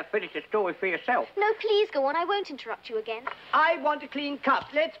civil, you better finish the story for yourself. No, please go on. I won't interrupt you again. I want a clean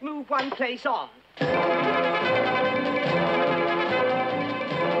cup. Let's move one place on.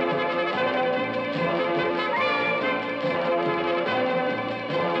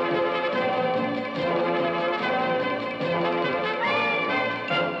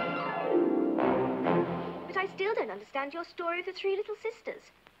 But I still don't understand understand your story of the three little sisters.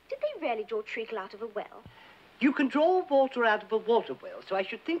 Did they really draw treacle out of a well? You can draw water out of a water well, so I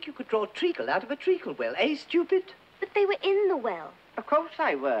should think you could draw treacle out of a treacle well, eh, stupid? But they were in the well. Of course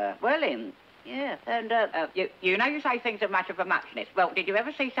they were. Well in. Yeah, and you know you say things are matter for muchness. Well, did you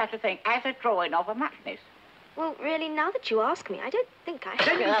ever see such a thing as a drawing of a muchness? Well, really, now that you ask me, I don't think I have.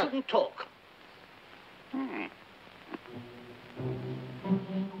 Then you shouldn't talk. Hmm.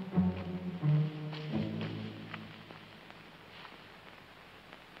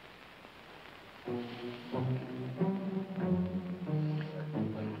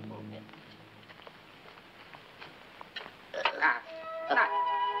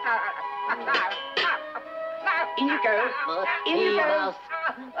 In you go. In you go.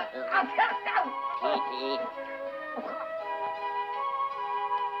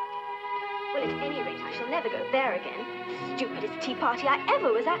 Well, at any rate, I shall never go there again. Stupidest tea party I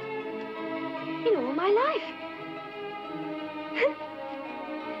ever was at in all my life.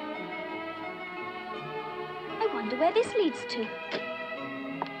 I wonder where this leads to.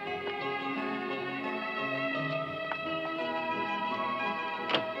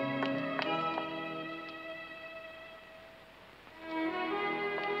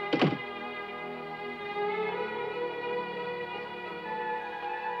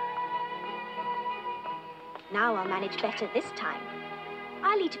 Now I'll manage better this time.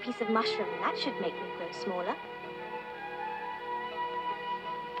 I'll eat a piece of mushroom and that should make them grow smaller.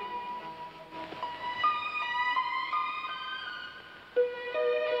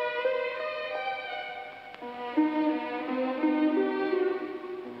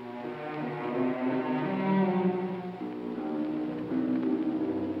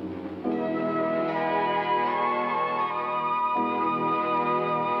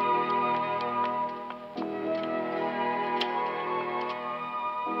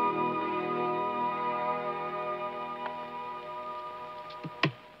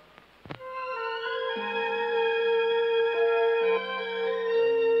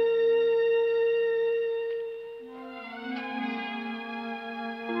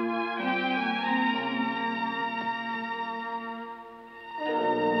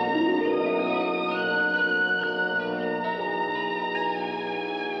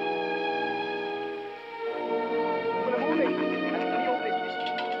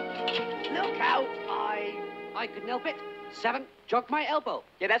 I couldn't help it. 7, jogged my elbow.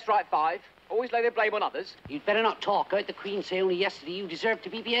 Yeah, that's right, 5. Always lay the blame on others. You'd better not talk. I heard the Queen say only yesterday you deserved to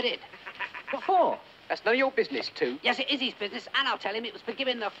be beheaded. What for? That's none of your business, too. Yes, it is his business, and I'll tell him it was for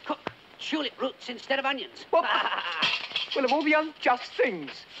giving the cook tulip roots instead of onions. What? Well, of all the unjust things.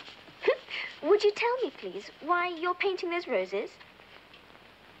 Would you tell me, please, why you're painting those roses?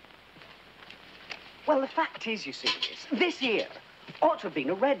 Well, the fact is, you see, miss, this here ought to have been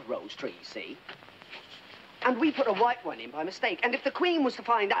a red rose tree, you see. And we put a white one in by mistake. And if the Queen was to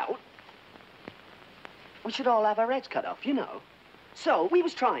find out, we should all have our heads cut off, you know. So we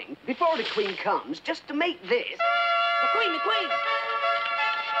was trying, before the Queen comes, just to make this... The Queen, the Queen!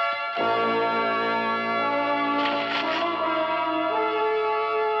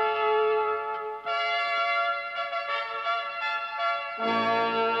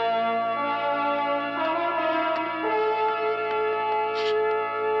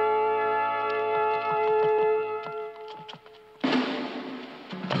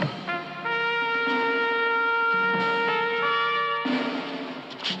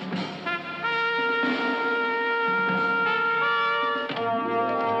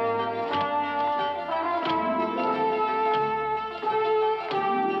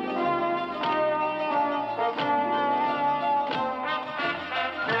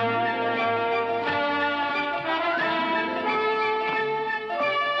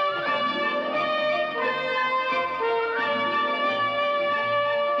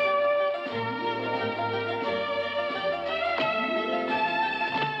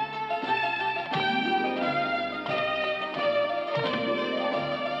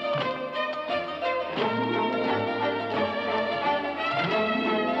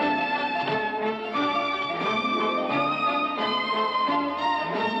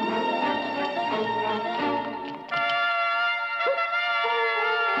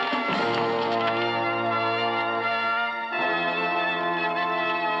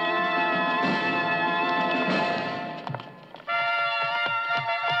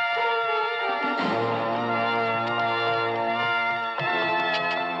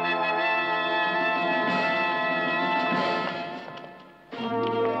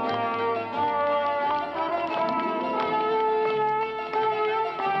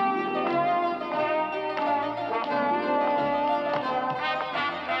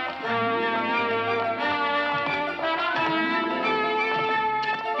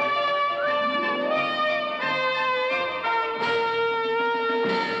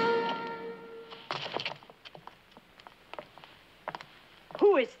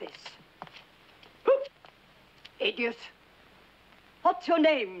 Who is this? Idiot. What's your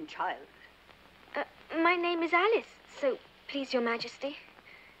name, child? My name is Alice, so please, Your Majesty.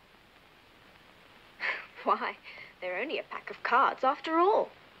 Why, they're only a pack of cards after all.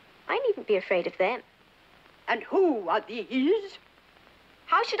 I needn't be afraid of them. And who are these?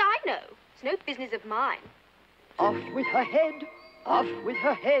 How should I know? It's no business of mine. Off with her head, off with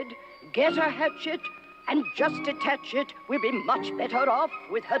her head. Get a hatchet and just attach it. We'll be much better off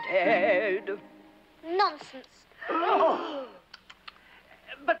with her dead. Nonsense. Oh.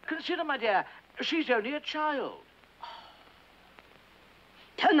 But consider, my dear, she's only a child.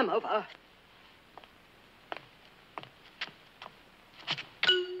 Turn them over.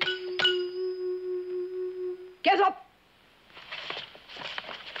 Get up!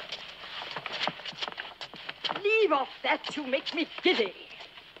 Leave off that, you make me giddy.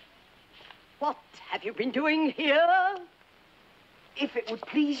 What have you been doing here? If it would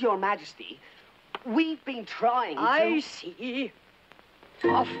please Your Majesty, we've been trying to... I see.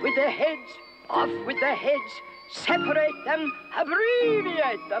 Off with their heads, off with their heads. Separate them,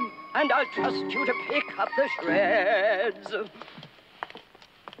 abbreviate them, and I'll trust you to pick up the shreds.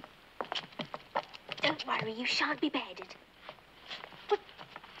 Don't worry, you shan't be beheaded.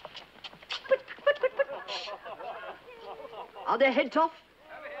 Are their heads off?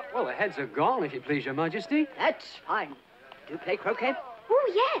 Well, the heads are gone, if you please, Your Majesty. That's fine. Do you play croquet?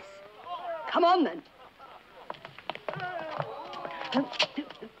 Oh, yes. Come on, then.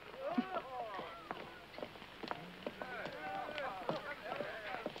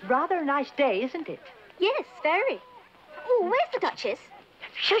 Rather a nice day, isn't it? Yes, very. Oh, where's the Duchess?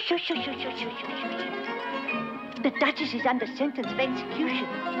 Shush, shush, shush, shush, shush, shush, shush. The Duchess is under sentence of execution.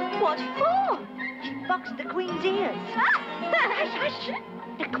 What for? She boxed the Queen's ears. Hush, hush.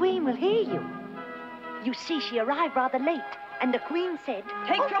 The Queen will hear you. You see, she arrived rather late, and the Queen said...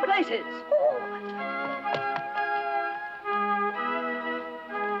 Take your places.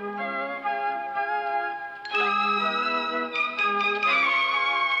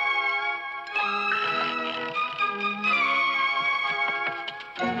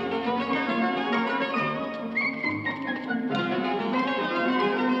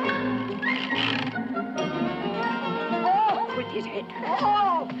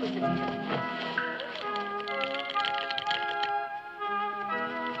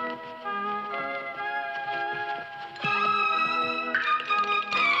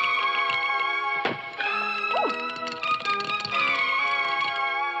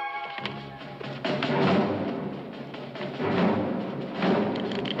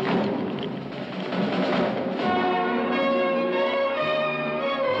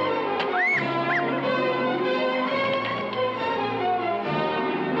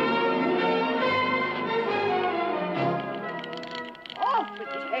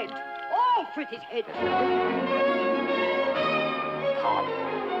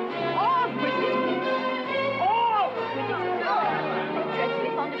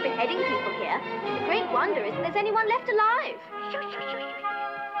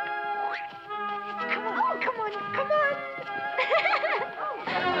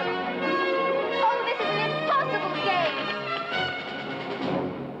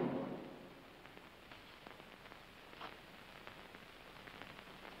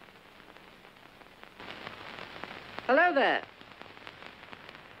 Hello there.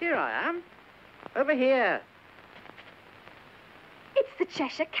 Here I am. Over here. It's the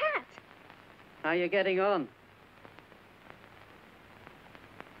Cheshire Cat. How are you getting on?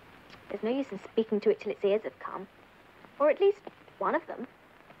 There's no use in speaking to it till its ears have come. Or at least one of them.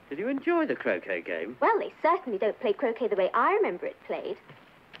 Did you enjoy the croquet game? Well, they certainly don't play croquet the way I remember it played.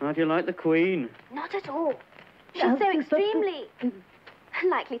 How do you like the Queen? Not at all. She's so extremely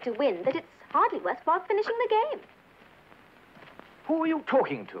likely to win that it's hardly worthwhile finishing the game. Who are you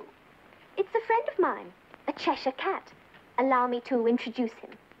talking to? It's a friend of mine, a Cheshire Cat. Allow me to introduce him.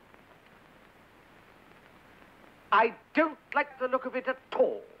 I don't like the look of it at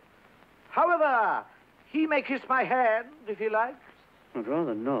all. However, he may kiss my hand if he likes. I'd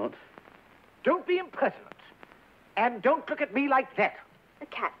rather not. Don't be impertinent. And don't look at me like that. A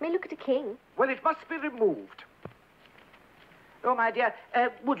cat may look at a king. Well, it must be removed. Oh, my dear,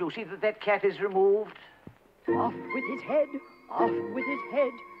 would you see that that cat is removed? Off with his head, off with his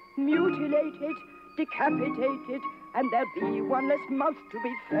head. Mutilate it, decapitate it, and there'll be one less mouth to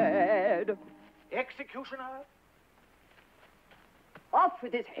be fed. Executioner? Off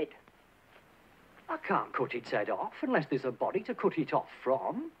with his head. I can't cut its head off unless there's a body to cut it off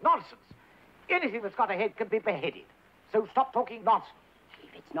from. Nonsense. Anything that's got a head can be beheaded. So stop talking nonsense.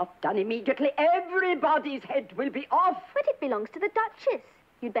 If it's not done immediately, everybody's head will be off. But it belongs to the Duchess.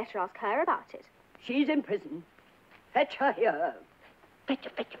 You'd better ask her about it. She's in prison. Fetch her here. Fetch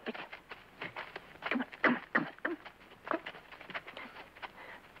her. Come on.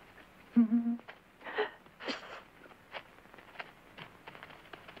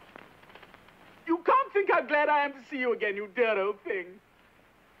 You can't think how glad I am to see you again, you dear old thing.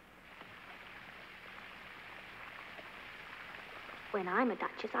 When I'm a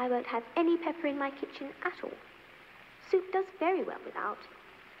Duchess, I won't have any pepper in my kitchen at all. Soup does very well without.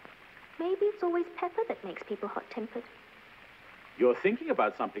 Maybe it's always pepper that makes people hot-tempered. You're thinking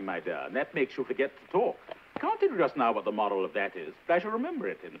about something, my dear, and that makes you forget to talk. Can't tell you just now what the moral of that is, but I shall remember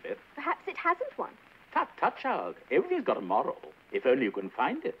it in a bit. Perhaps it hasn't one. Tut, child. Everything's got a moral, if only you can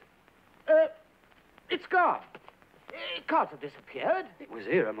find it. It's gone. It can't have disappeared. It was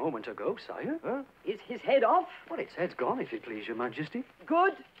here a moment ago, sire. Huh? Is his head off? Well, its head's gone, if it please your majesty.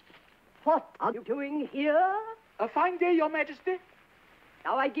 Good. What are you doing here? A fine day, your majesty.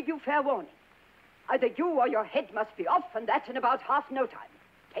 Now I give you fair warning. Either you or your head must be off, and that in about half no time.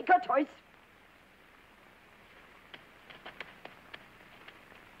 Take your choice.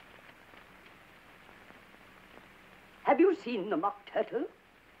 Have you seen the mock turtle?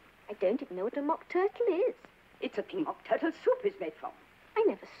 I don't even know what a mock turtle is. It's a thing mock turtle soup is made from. I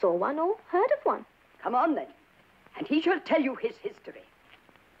never saw one or heard of one. Come on, then, and he shall tell you his history.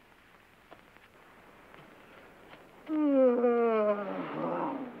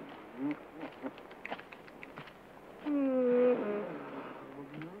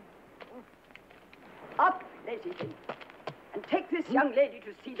 Up, lazy thing, and take this young lady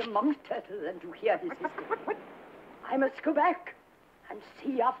to see the mock turtle and to hear his history. I must go back and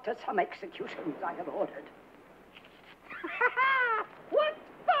see after some executions I have ordered. What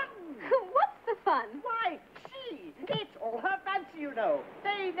fun! What's the fun? Why, see, it's all her fancy, you know.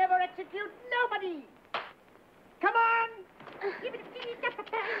 They never execute nobody. Come on!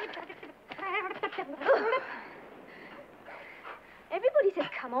 Everybody says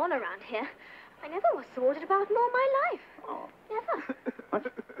come on around here. I never was so ordered about in all my life. Never.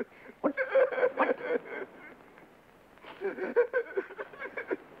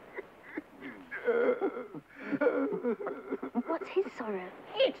 What's his sorrow?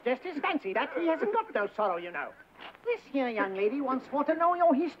 It's just his fancy that he hasn't got no sorrow, you know. This here young lady wants for to know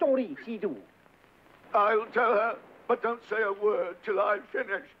your history, she do. I'll tell her, but don't say a word till I've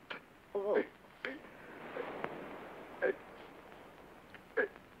finished. Oh.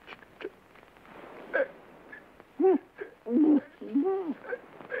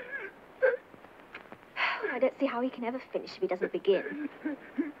 I don't see how he can ever finish if he doesn't begin.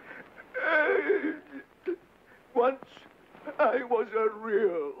 Once I was a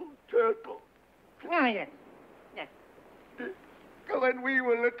real turtle. Ah, yes. Yes. When we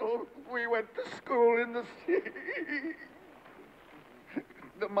were little, we went to school in the sea.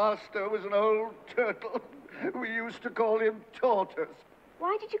 The master was an old turtle. We used to call him Tortoise.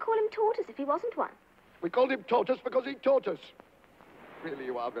 Why did you call him Tortoise if he wasn't one? We called him Tortoise because he taught us. Really,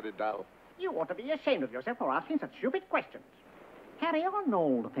 you are very dull. You ought to be ashamed of yourself for asking such stupid questions. Carry on,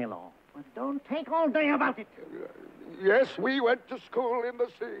 old fellow. But don't take all day about it. Yes, we went to school in the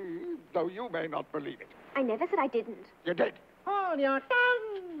sea, though you may not believe it. I never said I didn't. You did. Hold your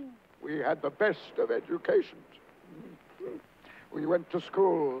tongue. We had the best of educations. We went to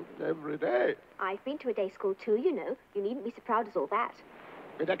school every day. I've been to a day school too, you know. You needn't be so proud as all that.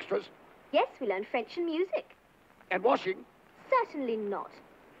 With extras? Yes, we learned French and music. And washing? Certainly not.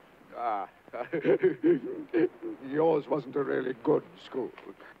 Ah, yours wasn't a really good school.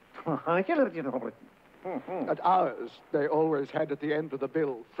 At ours, they always had at the end of the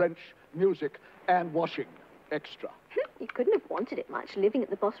bill French, music, and washing extra. You couldn't have wanted it much, living at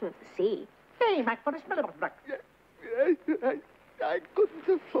the bottom of the sea. Hey, Mac, for the smell of it. I couldn't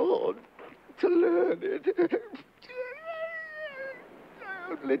afford to learn it. I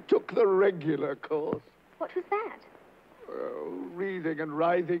only took the regular course. What was that? Reading and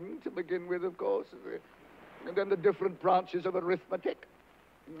writing to begin with, of course. And then the different branches of arithmetic.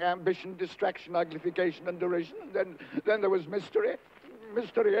 Ambition, distraction, uglification, and derision. Then there was mystery.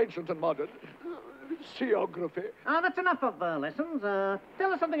 Mystery, ancient and modern. Geography. That's enough of lessons.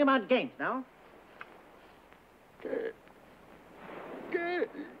 Tell us something about games now.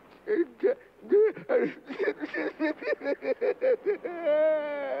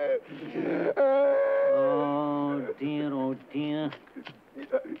 Oh, dear, oh, dear.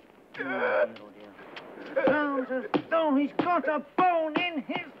 Sounds as though he's got a bone in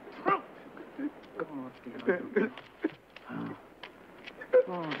his throat. Oh, dear.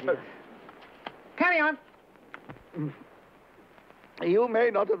 Carry on. You may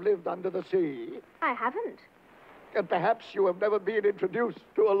not have lived under the sea, I haven't. and perhaps you have never been introduced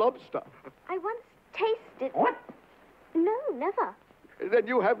to a lobster. I once tasted... What? No, never. Then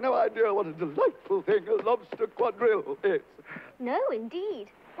you have no idea what a delightful thing a lobster quadrille is. No, indeed.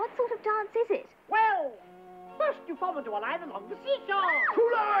 What sort of dance is it? Well, first you form into a line along the seashore. Two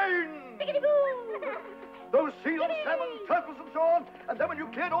lines! Biggity-boo! Those seals, salmon, turtles, and so on, and then when you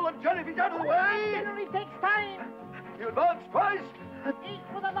cleared all the jellyfish out of the way... Generally takes time. You advance twice. Each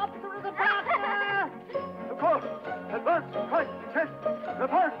with a lobster as a partner. Of course. Advance twice. Chest.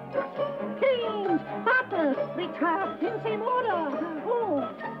 Advance. Kings, partners, return in same order. Oh.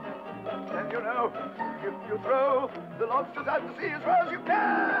 And you know, you throw the lobsters out to sea as far as you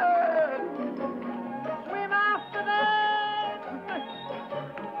can. Swim after them.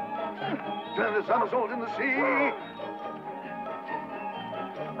 Turn the somersault in the sea.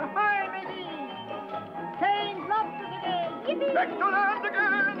 Ahoy, matey. Change lobsters again. Yippee. Back to land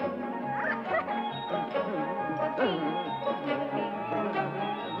again.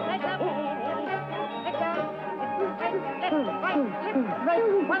 Right up. Right down. Right.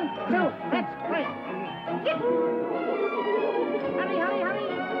 1, 2. That's great. Yip. Hurry, hurry, hurry.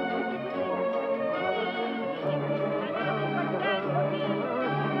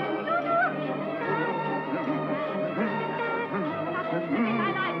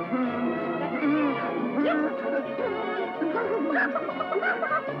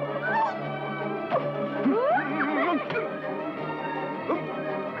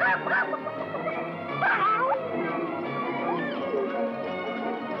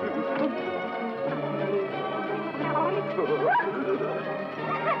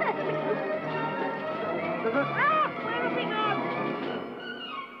 Where have we gone?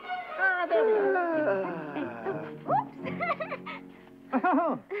 There we are.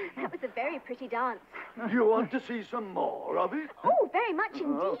 That was a very pretty dance. Do you want to see some more of it? Oh, very much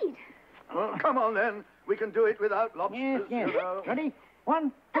indeed. Well, come on, then. We can do it without lobsters, Yes. you know. Ready?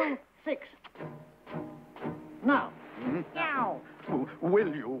 1, 2, 6. Now. Now.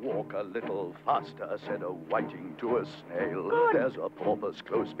 Will you walk a little faster, said a whiting to a snail. Good. There's a porpoise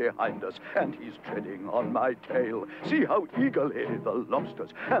close behind us, and he's treading on my tail. See how eagerly the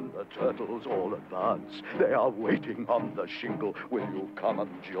lobsters and the turtles all advance. They are waiting on the shingle. Will you come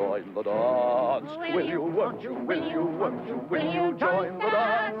and join the dance? Will you, won't you, will you, won't you, will you join the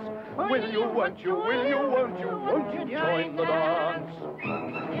dance? Will you, won't you, will you, won't you join the dance?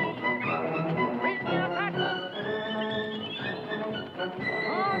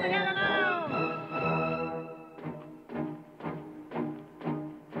 All together now.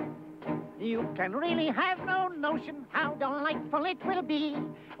 You can really have no notion how delightful it will be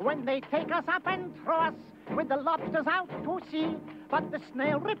when they take us up and throw us with the lobsters out to sea. But the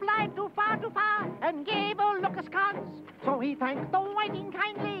snail replied too far, and gave a look askance. So he thanked the whiting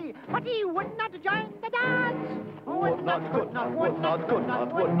kindly, but he would not join the dance. Would not, could not, would not, could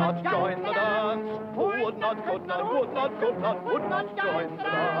not, would not join the dance. Would not, could not, would not, could not, would not join the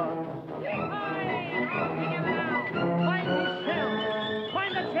dance. Find the shell.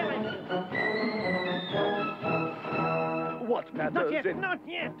 Find the shell. What matters Not yet, it? not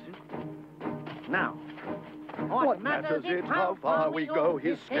yet. Now. What matters it how far we go,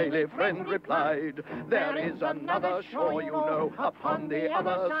 his scaly friend replied. There is another shore, you know, upon the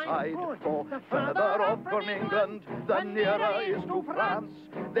other side. For further off from England, the nearer is to France.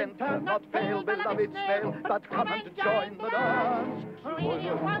 Then turn not pale, beloved snail, but come and join the dance. Will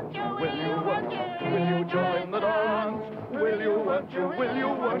you, won't you, will you join the dance? Will you, won't you, will you,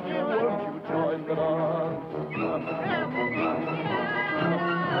 won't you join the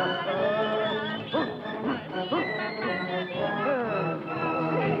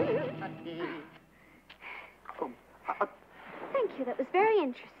Thank you, that was very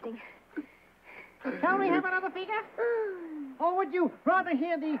interesting. Shall we have another figure? Or would you rather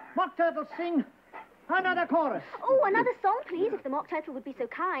hear the mock turtle sing another chorus? Oh, another song, please, if the mock turtle would be so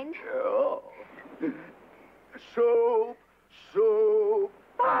kind. Oh. Soup, soup.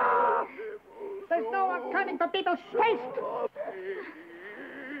 There's no accounting for people's taste.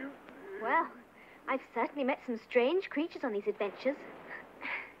 Well, I've certainly met some strange creatures on these adventures.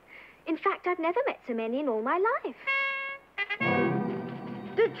 In fact, I've never met so many in all my life.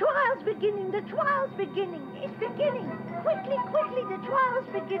 The trial's beginning, the trial's beginning. It's beginning. Quickly, quickly, the trial's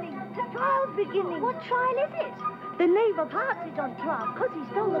beginning. The trial's beginning. What trial is it? The Knave of Hearts is on trial because he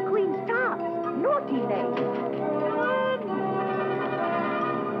stole the Queen's tarts. Naughty Knave.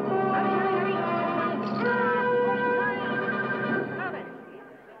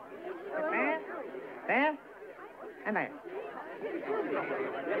 There, and there.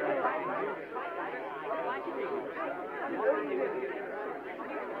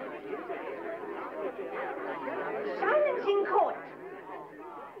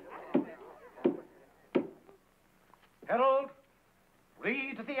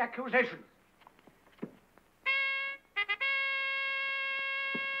 accusations.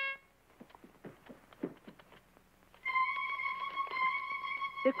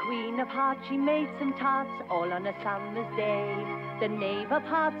 The Queen of Hearts, she made some tarts all on a summer's day. The Knave of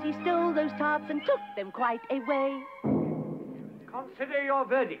Hearts, he stole those tarts and took them quite away. Consider your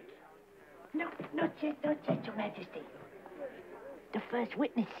verdict. No, not yet, Your Majesty. The first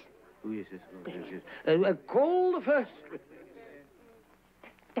witness. Who is this? Call the first.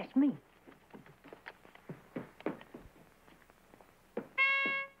 That's me.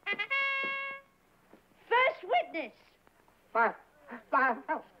 First witness.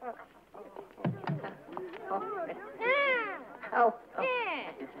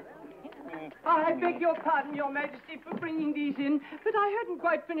 I beg your pardon, Your Majesty, for bringing these in, but I hadn't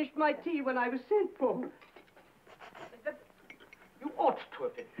quite finished my tea when I was sent for. You ought to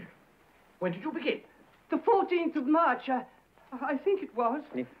have finished. When did you begin? The 14th of March, I think it was.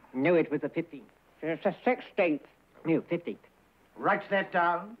 No, it was the 15th. It's the 16th. No, 15th. Write that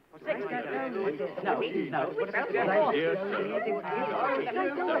down. Silence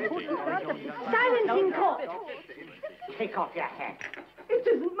in court. Take off your hat. It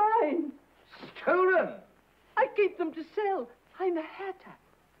isn't mine. Stolen. I keep them to sell. I'm a hatter.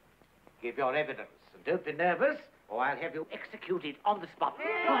 Give your evidence. And don't be nervous, or I'll have you executed on the spot.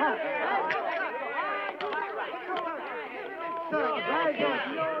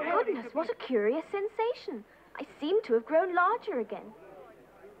 Goodness, what a curious sensation. I seem to have grown larger again.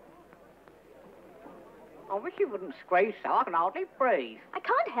 I wish you wouldn't squeeze so I can hardly breathe. I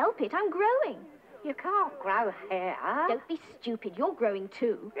can't help it. I'm growing. You can't grow hair. Don't be stupid. You're growing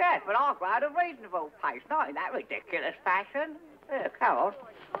too. Yes, but I grow at a reasonable pace, not in that ridiculous fashion. Come on.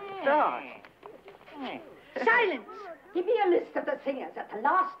 Start. Silence! Give me a list of the singers at the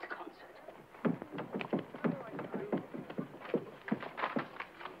last concert.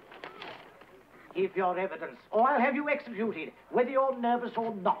 Give your evidence, or I'll have you executed, whether you're nervous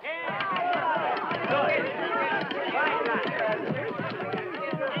or not.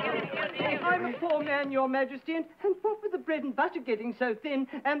 I'm a poor man, Your Majesty, and what with the bread and butter getting so thin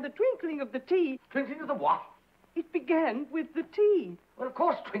and the twinkling of the tea... Twinkling of the what? It began with the tea. Well, of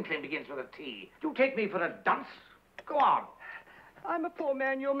course twinkling begins with a T. Do you take me for a dunce? Go on. I'm a poor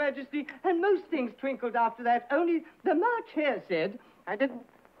man, Your Majesty, and most things twinkled after that, only the March Hare said... I didn't...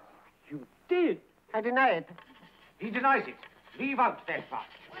 You did. I deny it. He denies it. Leave out that part.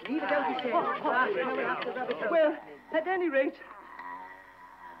 Leave it out, he said. Well, at any rate...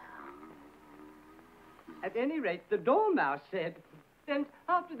 At any rate, the Dormouse said. And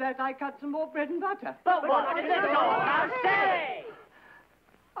after that, I cut some more bread and butter. But what did the Dormouse say?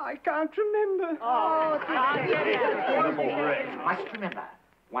 I can't remember. Must remember,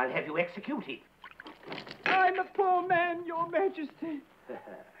 or I'll have you executed. I'm a poor man, Your Majesty.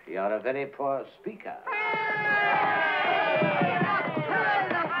 You're a very poor speaker.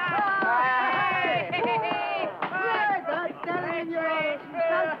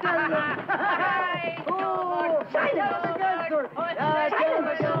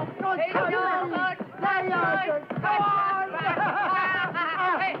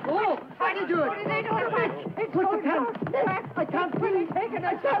 Oh, I can do it. What are they doing? It's put the pen. I can't finish. I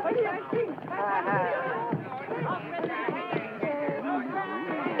can't finish.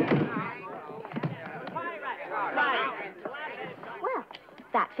 Well,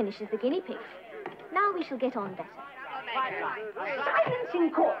 that finishes the guinea pigs. Now we shall get on better. Silence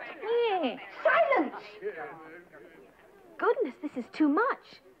in court. Yeah. Silence! Goodness, this is too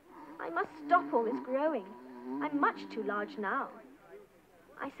much. I must stop all this growing. I'm much too large now.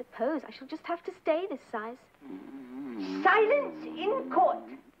 I suppose I shall just have to stay this size. Silence in court.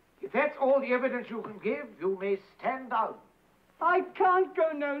 If that's all the evidence you can give, you may stand down. I can't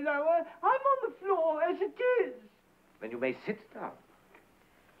go no lower. I'm on the floor as it is. Then you may sit down.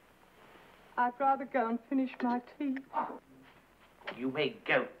 I'd rather go and finish my tea. You may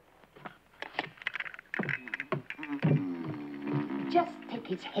go. Just take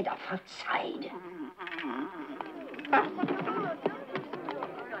his head off outside.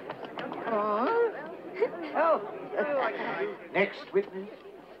 Oh. Next witness.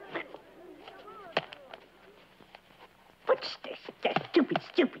 What's this? That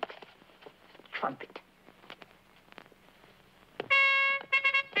stupid trumpet.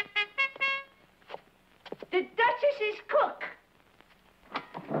 The Duchess's cook.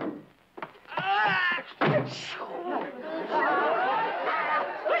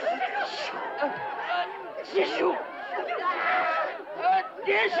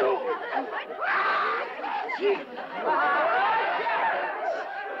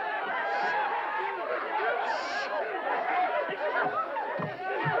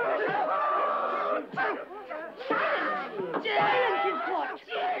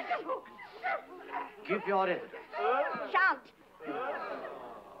 give your evidence. Shan't.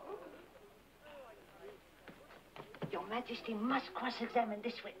 Your Majesty must cross-examine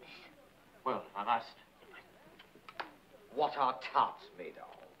this witness. Well, I must. What are tarts made of?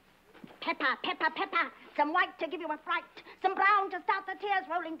 Pepper, pepper, pepper. Some white to give you a fright. Some brown to start the tears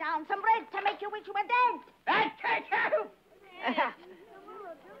rolling down. Some red to make you wish you were dead.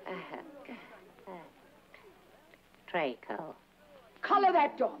 Draco. Collar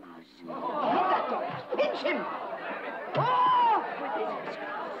that dormouse. Not that dormouse. Pinch him. Oh! With his whiskers.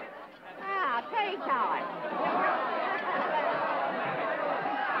 Ah, take on.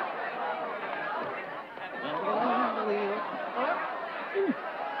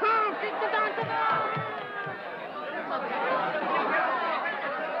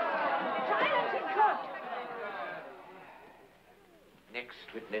 Silence in court.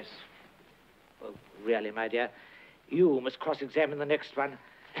 Next witness. Oh, really, my dear, you must cross-examine the next one.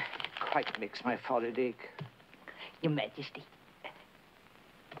 It quite makes my forehead ache. Your Majesty.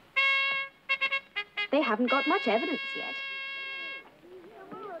 They haven't got much evidence yet.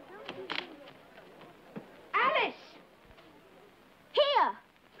 Alice! Here!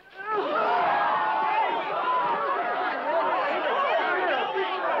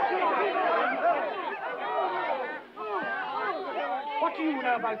 What do you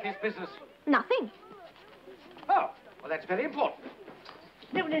know about this business? Nothing. Oh, well, that's very important.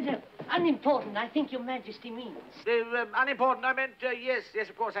 No. Unimportant, I think Your Majesty means. Unimportant, I meant, yes,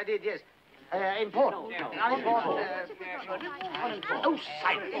 of course I did, yes. Important. Unimportant. Oh,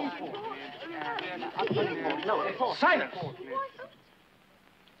 silence. No, important. Silence.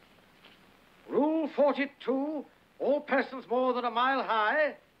 Rule 42, all persons more than a mile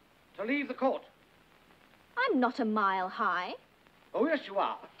high to leave the court. I'm not a mile high. Oh, yes, you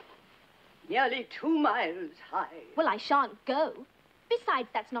are. Nearly 2 miles high. Well, I shan't go. Besides,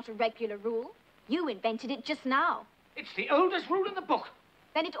 that's not a regular rule. You invented it just now. It's the oldest rule in the book.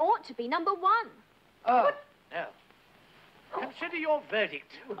 Then it ought to be number 1. Oh, no. Consider your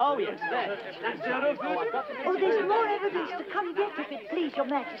verdict. Oh, yes, that's your verdict. Oh, there's more evidence to come yet, if it please Your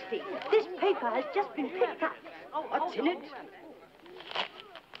Majesty. This paper has just been picked up. Oh, what's in it?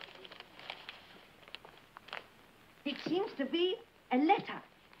 It seems to be a letter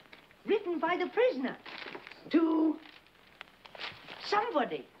written by the prisoner to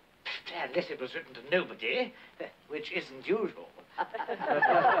somebody. Unless it was written to nobody, which isn't usual.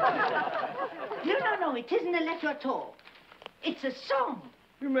 No, it isn't a letter at all. It's a song.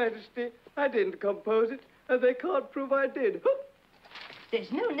 Your Majesty, I didn't compose it, and they can't prove I did.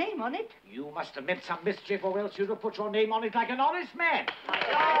 There's no name on it. You must have meant some mischief, or else you'd have put your name on it like an honest man.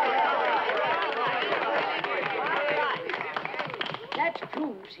 That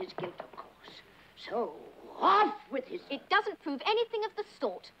proves his guilt, of course. So, off with his... It doesn't prove anything of the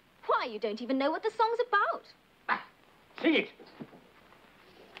sort. Why, you don't even know what the song's about. Sing it.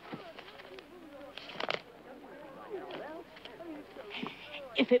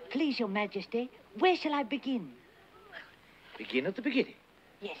 If it please Your Majesty, where shall I begin? Begin at the beginning.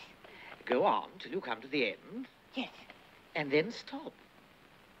 Yes. Go on till you come to the end. Yes. And then stop.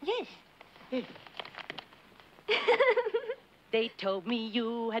 Yes. Yes. They told me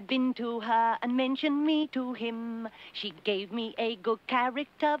you had been to her and mentioned me to him. She gave me a good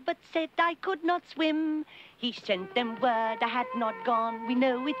character but said I could not swim. He sent them word I had not gone, we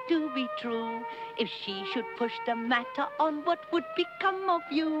know it to be true. If she should push the matter on, what would become of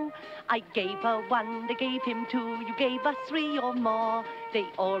you? I gave her 1, they gave him 2, you gave us 3 or more. They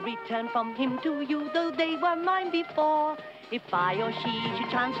all returned from him to you, though they were mine before. If I or she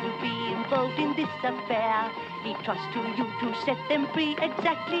should chance to be involved in this affair, we trust to you to set them free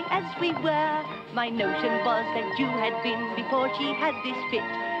exactly as we were. My notion was that you had been, before she had this fit,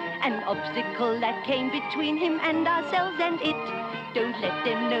 an obstacle that came between him and ourselves and it. Don't let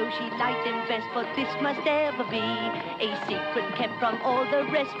them know she liked him best, for this must ever be a secret kept from all the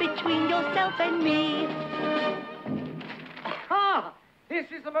rest between yourself and me. Ah! This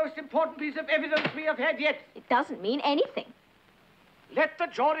is the most important piece of evidence we have had yet. It doesn't mean anything. Let the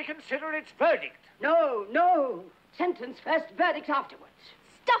jury consider its verdict. No. Sentence first, verdict afterwards.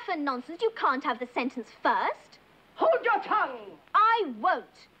 Stuff and nonsense. You can't have the sentence first. Hold your tongue. I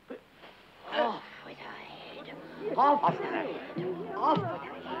won't. Off with her head. Off with her head. Off with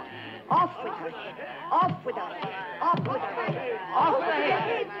her head. Off with her head. Off with her head. Off with her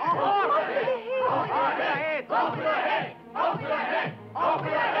head. Off with her head. Off with her head. Off with her head. Off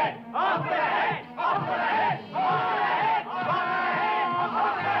with her head. Off with her head. Off with her head. Off with her head. Off with her head.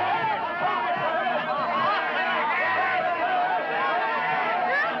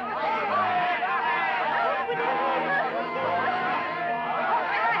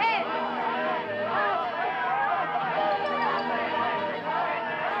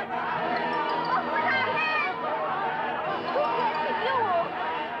 fool!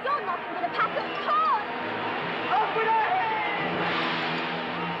 You're nothing but a pack of cards! Off with her!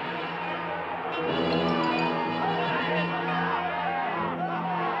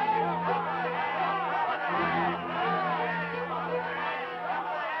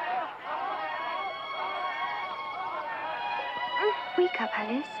 Wake up,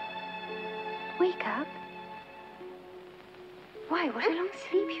 Alice. Wake up. Why, what a long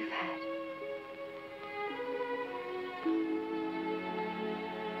sleep you've had.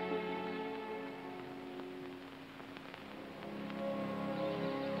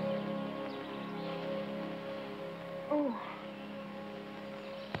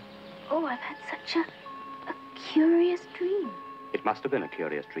 Oh, I've had such a curious dream. It must have been a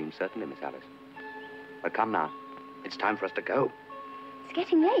curious dream, certainly, Miss Alice. But come now. It's time for us to go. It's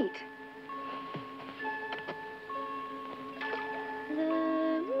getting late.